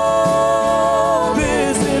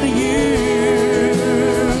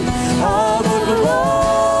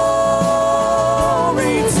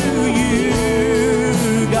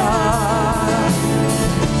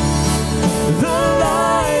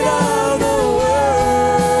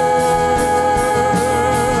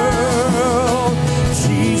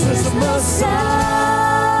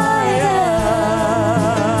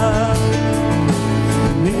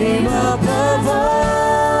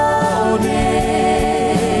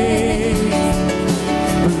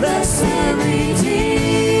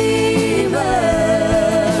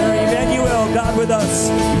 With us.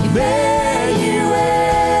 Emmanuel.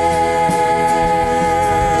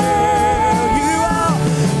 You are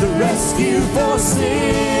the rescue for sinners,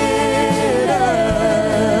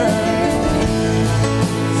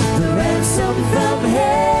 the ransom from heaven,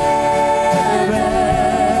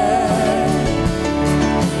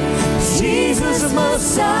 Jesus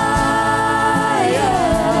Messiah,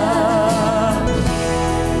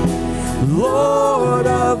 Lord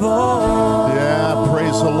of all. Yeah,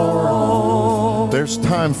 praise the Lord. There's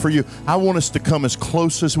time for you. I want us to come as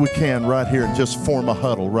close as we can right here and just form a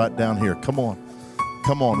huddle right down here. Come on.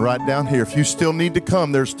 Come on, right down here. If you still need to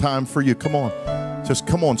come, there's time for you. Come on. Just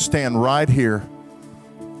come on, stand right here.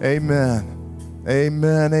 Amen.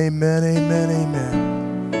 Amen, amen, amen,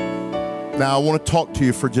 amen. Now, I want to talk to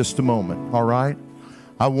you for just a moment, all right?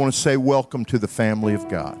 I want to say welcome to the family of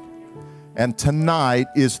God. And tonight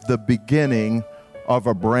is the beginning of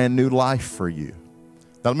a brand new life for you.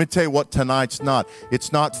 Now, let me tell you what tonight's not.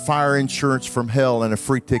 It's not fire insurance from hell and a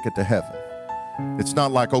free ticket to heaven. It's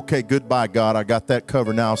not like, okay, goodbye, God, I got that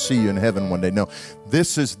covered. Now I'll see you in heaven one day. No,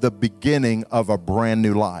 this is the beginning of a brand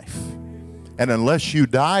new life. And unless you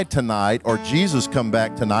die tonight or Jesus come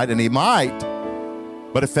back tonight, and he might,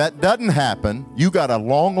 but if that doesn't happen, you got a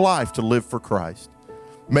long life to live for Christ.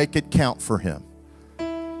 Make it count for him.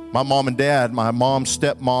 My mom and dad, my mom's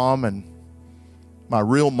stepmom and my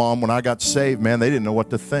real mom, when I got saved, man, they didn't know what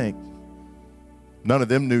to think. None of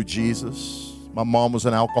them knew Jesus. My mom was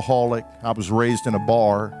an alcoholic. I was raised in a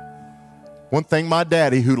bar. One thing, my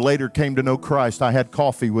daddy, who later came to know Christ, I had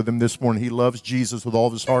coffee with him this morning. He loves Jesus with all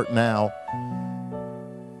of his heart now.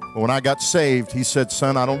 But when I got saved, he said,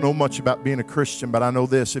 son, I don't know much about being a Christian, but I know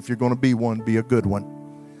this, if you're going to be one, be a good one.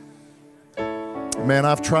 Man,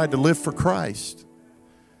 I've tried to live for Christ.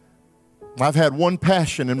 I've had one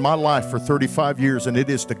passion in my life for 35 years, and it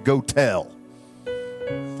is to go tell.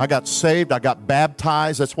 I got saved. I got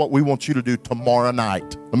baptized. That's what we want you to do tomorrow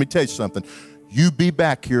night. Let me tell you something. You be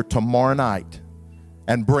back here tomorrow night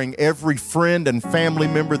and bring every friend and family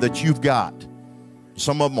member that you've got.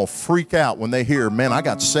 Some of them will freak out when they hear, man, I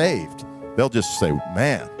got saved. They'll just say,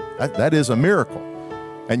 man, that is a miracle.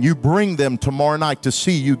 And you bring them tomorrow night to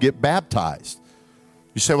see you get baptized.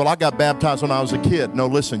 You say, well, I got baptized when I was a kid. No,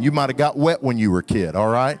 listen, you might have got wet when you were a kid, all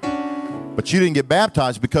right? But you didn't get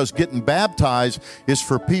baptized, because getting baptized is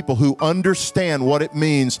for people who understand what it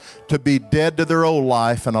means to be dead to their old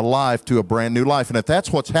life and alive to a brand new life. And if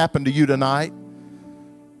that's what's happened to you tonight,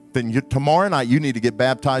 then tomorrow night you need to get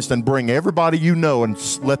baptized and bring everybody you know and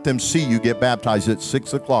let them see you get baptized at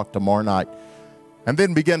 6 o'clock tomorrow night. And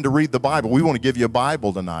then begin to read the Bible. We want to give you a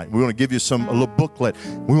Bible tonight. We want to give you a little booklet.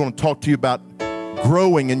 We want to talk to you about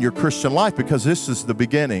growing in your Christian life, because this is the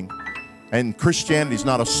beginning. And Christianity is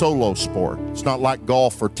not a solo sport. It's not like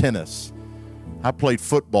golf or tennis. I played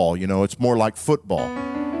football, you know, it's more like football.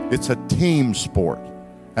 It's a team sport.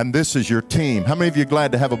 And this is your team. How many of you are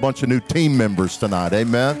glad to have a bunch of new team members tonight?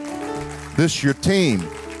 Amen? This is your team.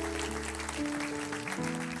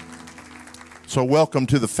 So welcome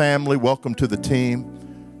to the family. Welcome to the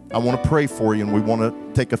team. I want to pray for you, and we want to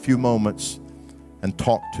take a few moments and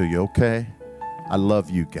talk to you, okay? I love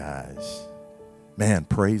you guys. Man,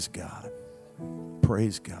 praise God.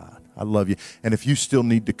 Praise God. I love you. And if you still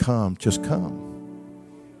need to come, just come.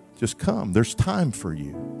 Just come. There's time for you.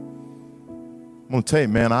 I'm going to tell you,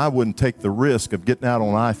 man, I wouldn't take the risk of getting out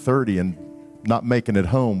on I-30 and not making it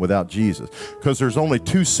home without Jesus. Because there's only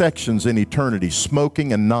two sections in eternity,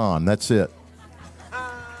 smoking and non. That's it.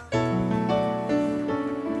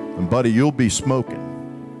 And buddy, you'll be smoking.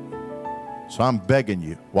 So I'm begging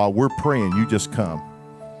you, while we're praying, you just come.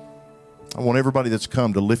 I want everybody that's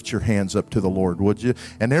come to lift your hands up to the Lord, would you?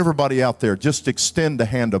 And everybody out there, just extend a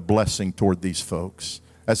hand of blessing toward these folks,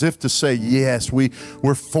 as if to say, yes, we're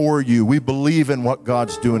for you. We believe in what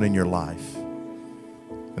God's doing in your life.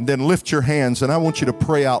 And then lift your hands, and I want you to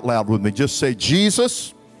pray out loud with me. Just say,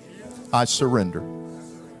 Jesus, I surrender.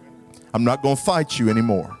 I'm not going to fight you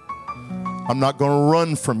anymore. I'm not going to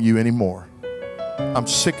run from you anymore. I'm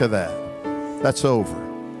sick of that. That's over.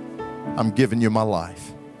 I'm giving you my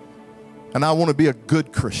life. And I want to be a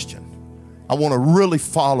good Christian. I want to really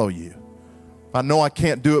follow you. I know I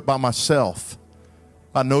can't do it by myself.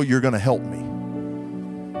 I know you're going to help me.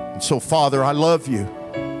 And so, Father, I love you.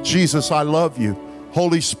 Jesus, I love you.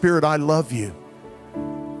 Holy Spirit, I love you.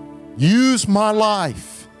 Use my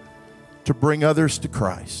life to bring others to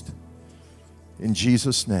Christ. In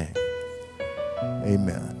Jesus' name,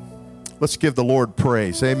 amen. Let's give the Lord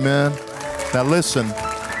praise. Amen. Now listen,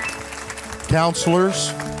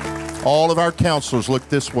 counselors, all of our counselors look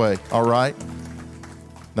this way, all right?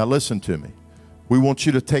 Now listen to me. We want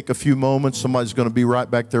you to take a few moments. Somebody's going to be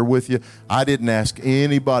right back there with you. I didn't ask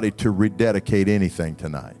anybody to rededicate anything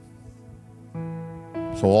tonight.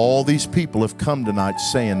 So all these people have come tonight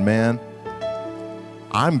saying, man,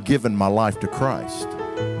 I'm giving my life to Christ.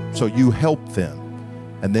 So you help them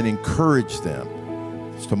and then encourage them.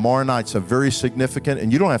 Tomorrow night's a very significant,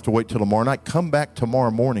 and you don't have to wait till tomorrow night. Come back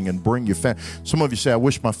tomorrow morning and bring your family. Some of you say, I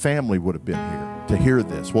wish my family would have been here to hear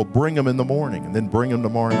this. Well, bring them in the morning and then bring them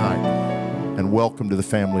tomorrow night. And welcome to the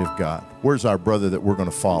family of God. Where's our brother that we're going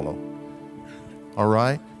to follow? All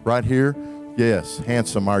right, right here. Yes,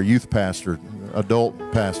 handsome, our youth pastor, adult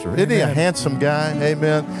pastor. Amen. Isn't he a handsome guy?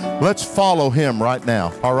 Amen. Let's follow him right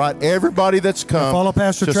now. All right, everybody that's come, follow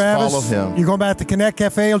Pastor just Travis. Follow him. You're going back to Connect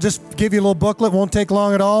Cafe. He'll just give you a little booklet. Won't take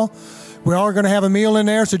long at all. We are going to have a meal in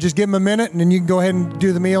there, so just give him a minute, and then you can go ahead and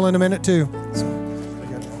do the meal in a minute too. So,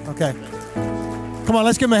 okay. Come on,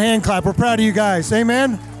 let's give him a hand clap. We're proud of you guys.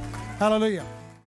 Amen. Hallelujah.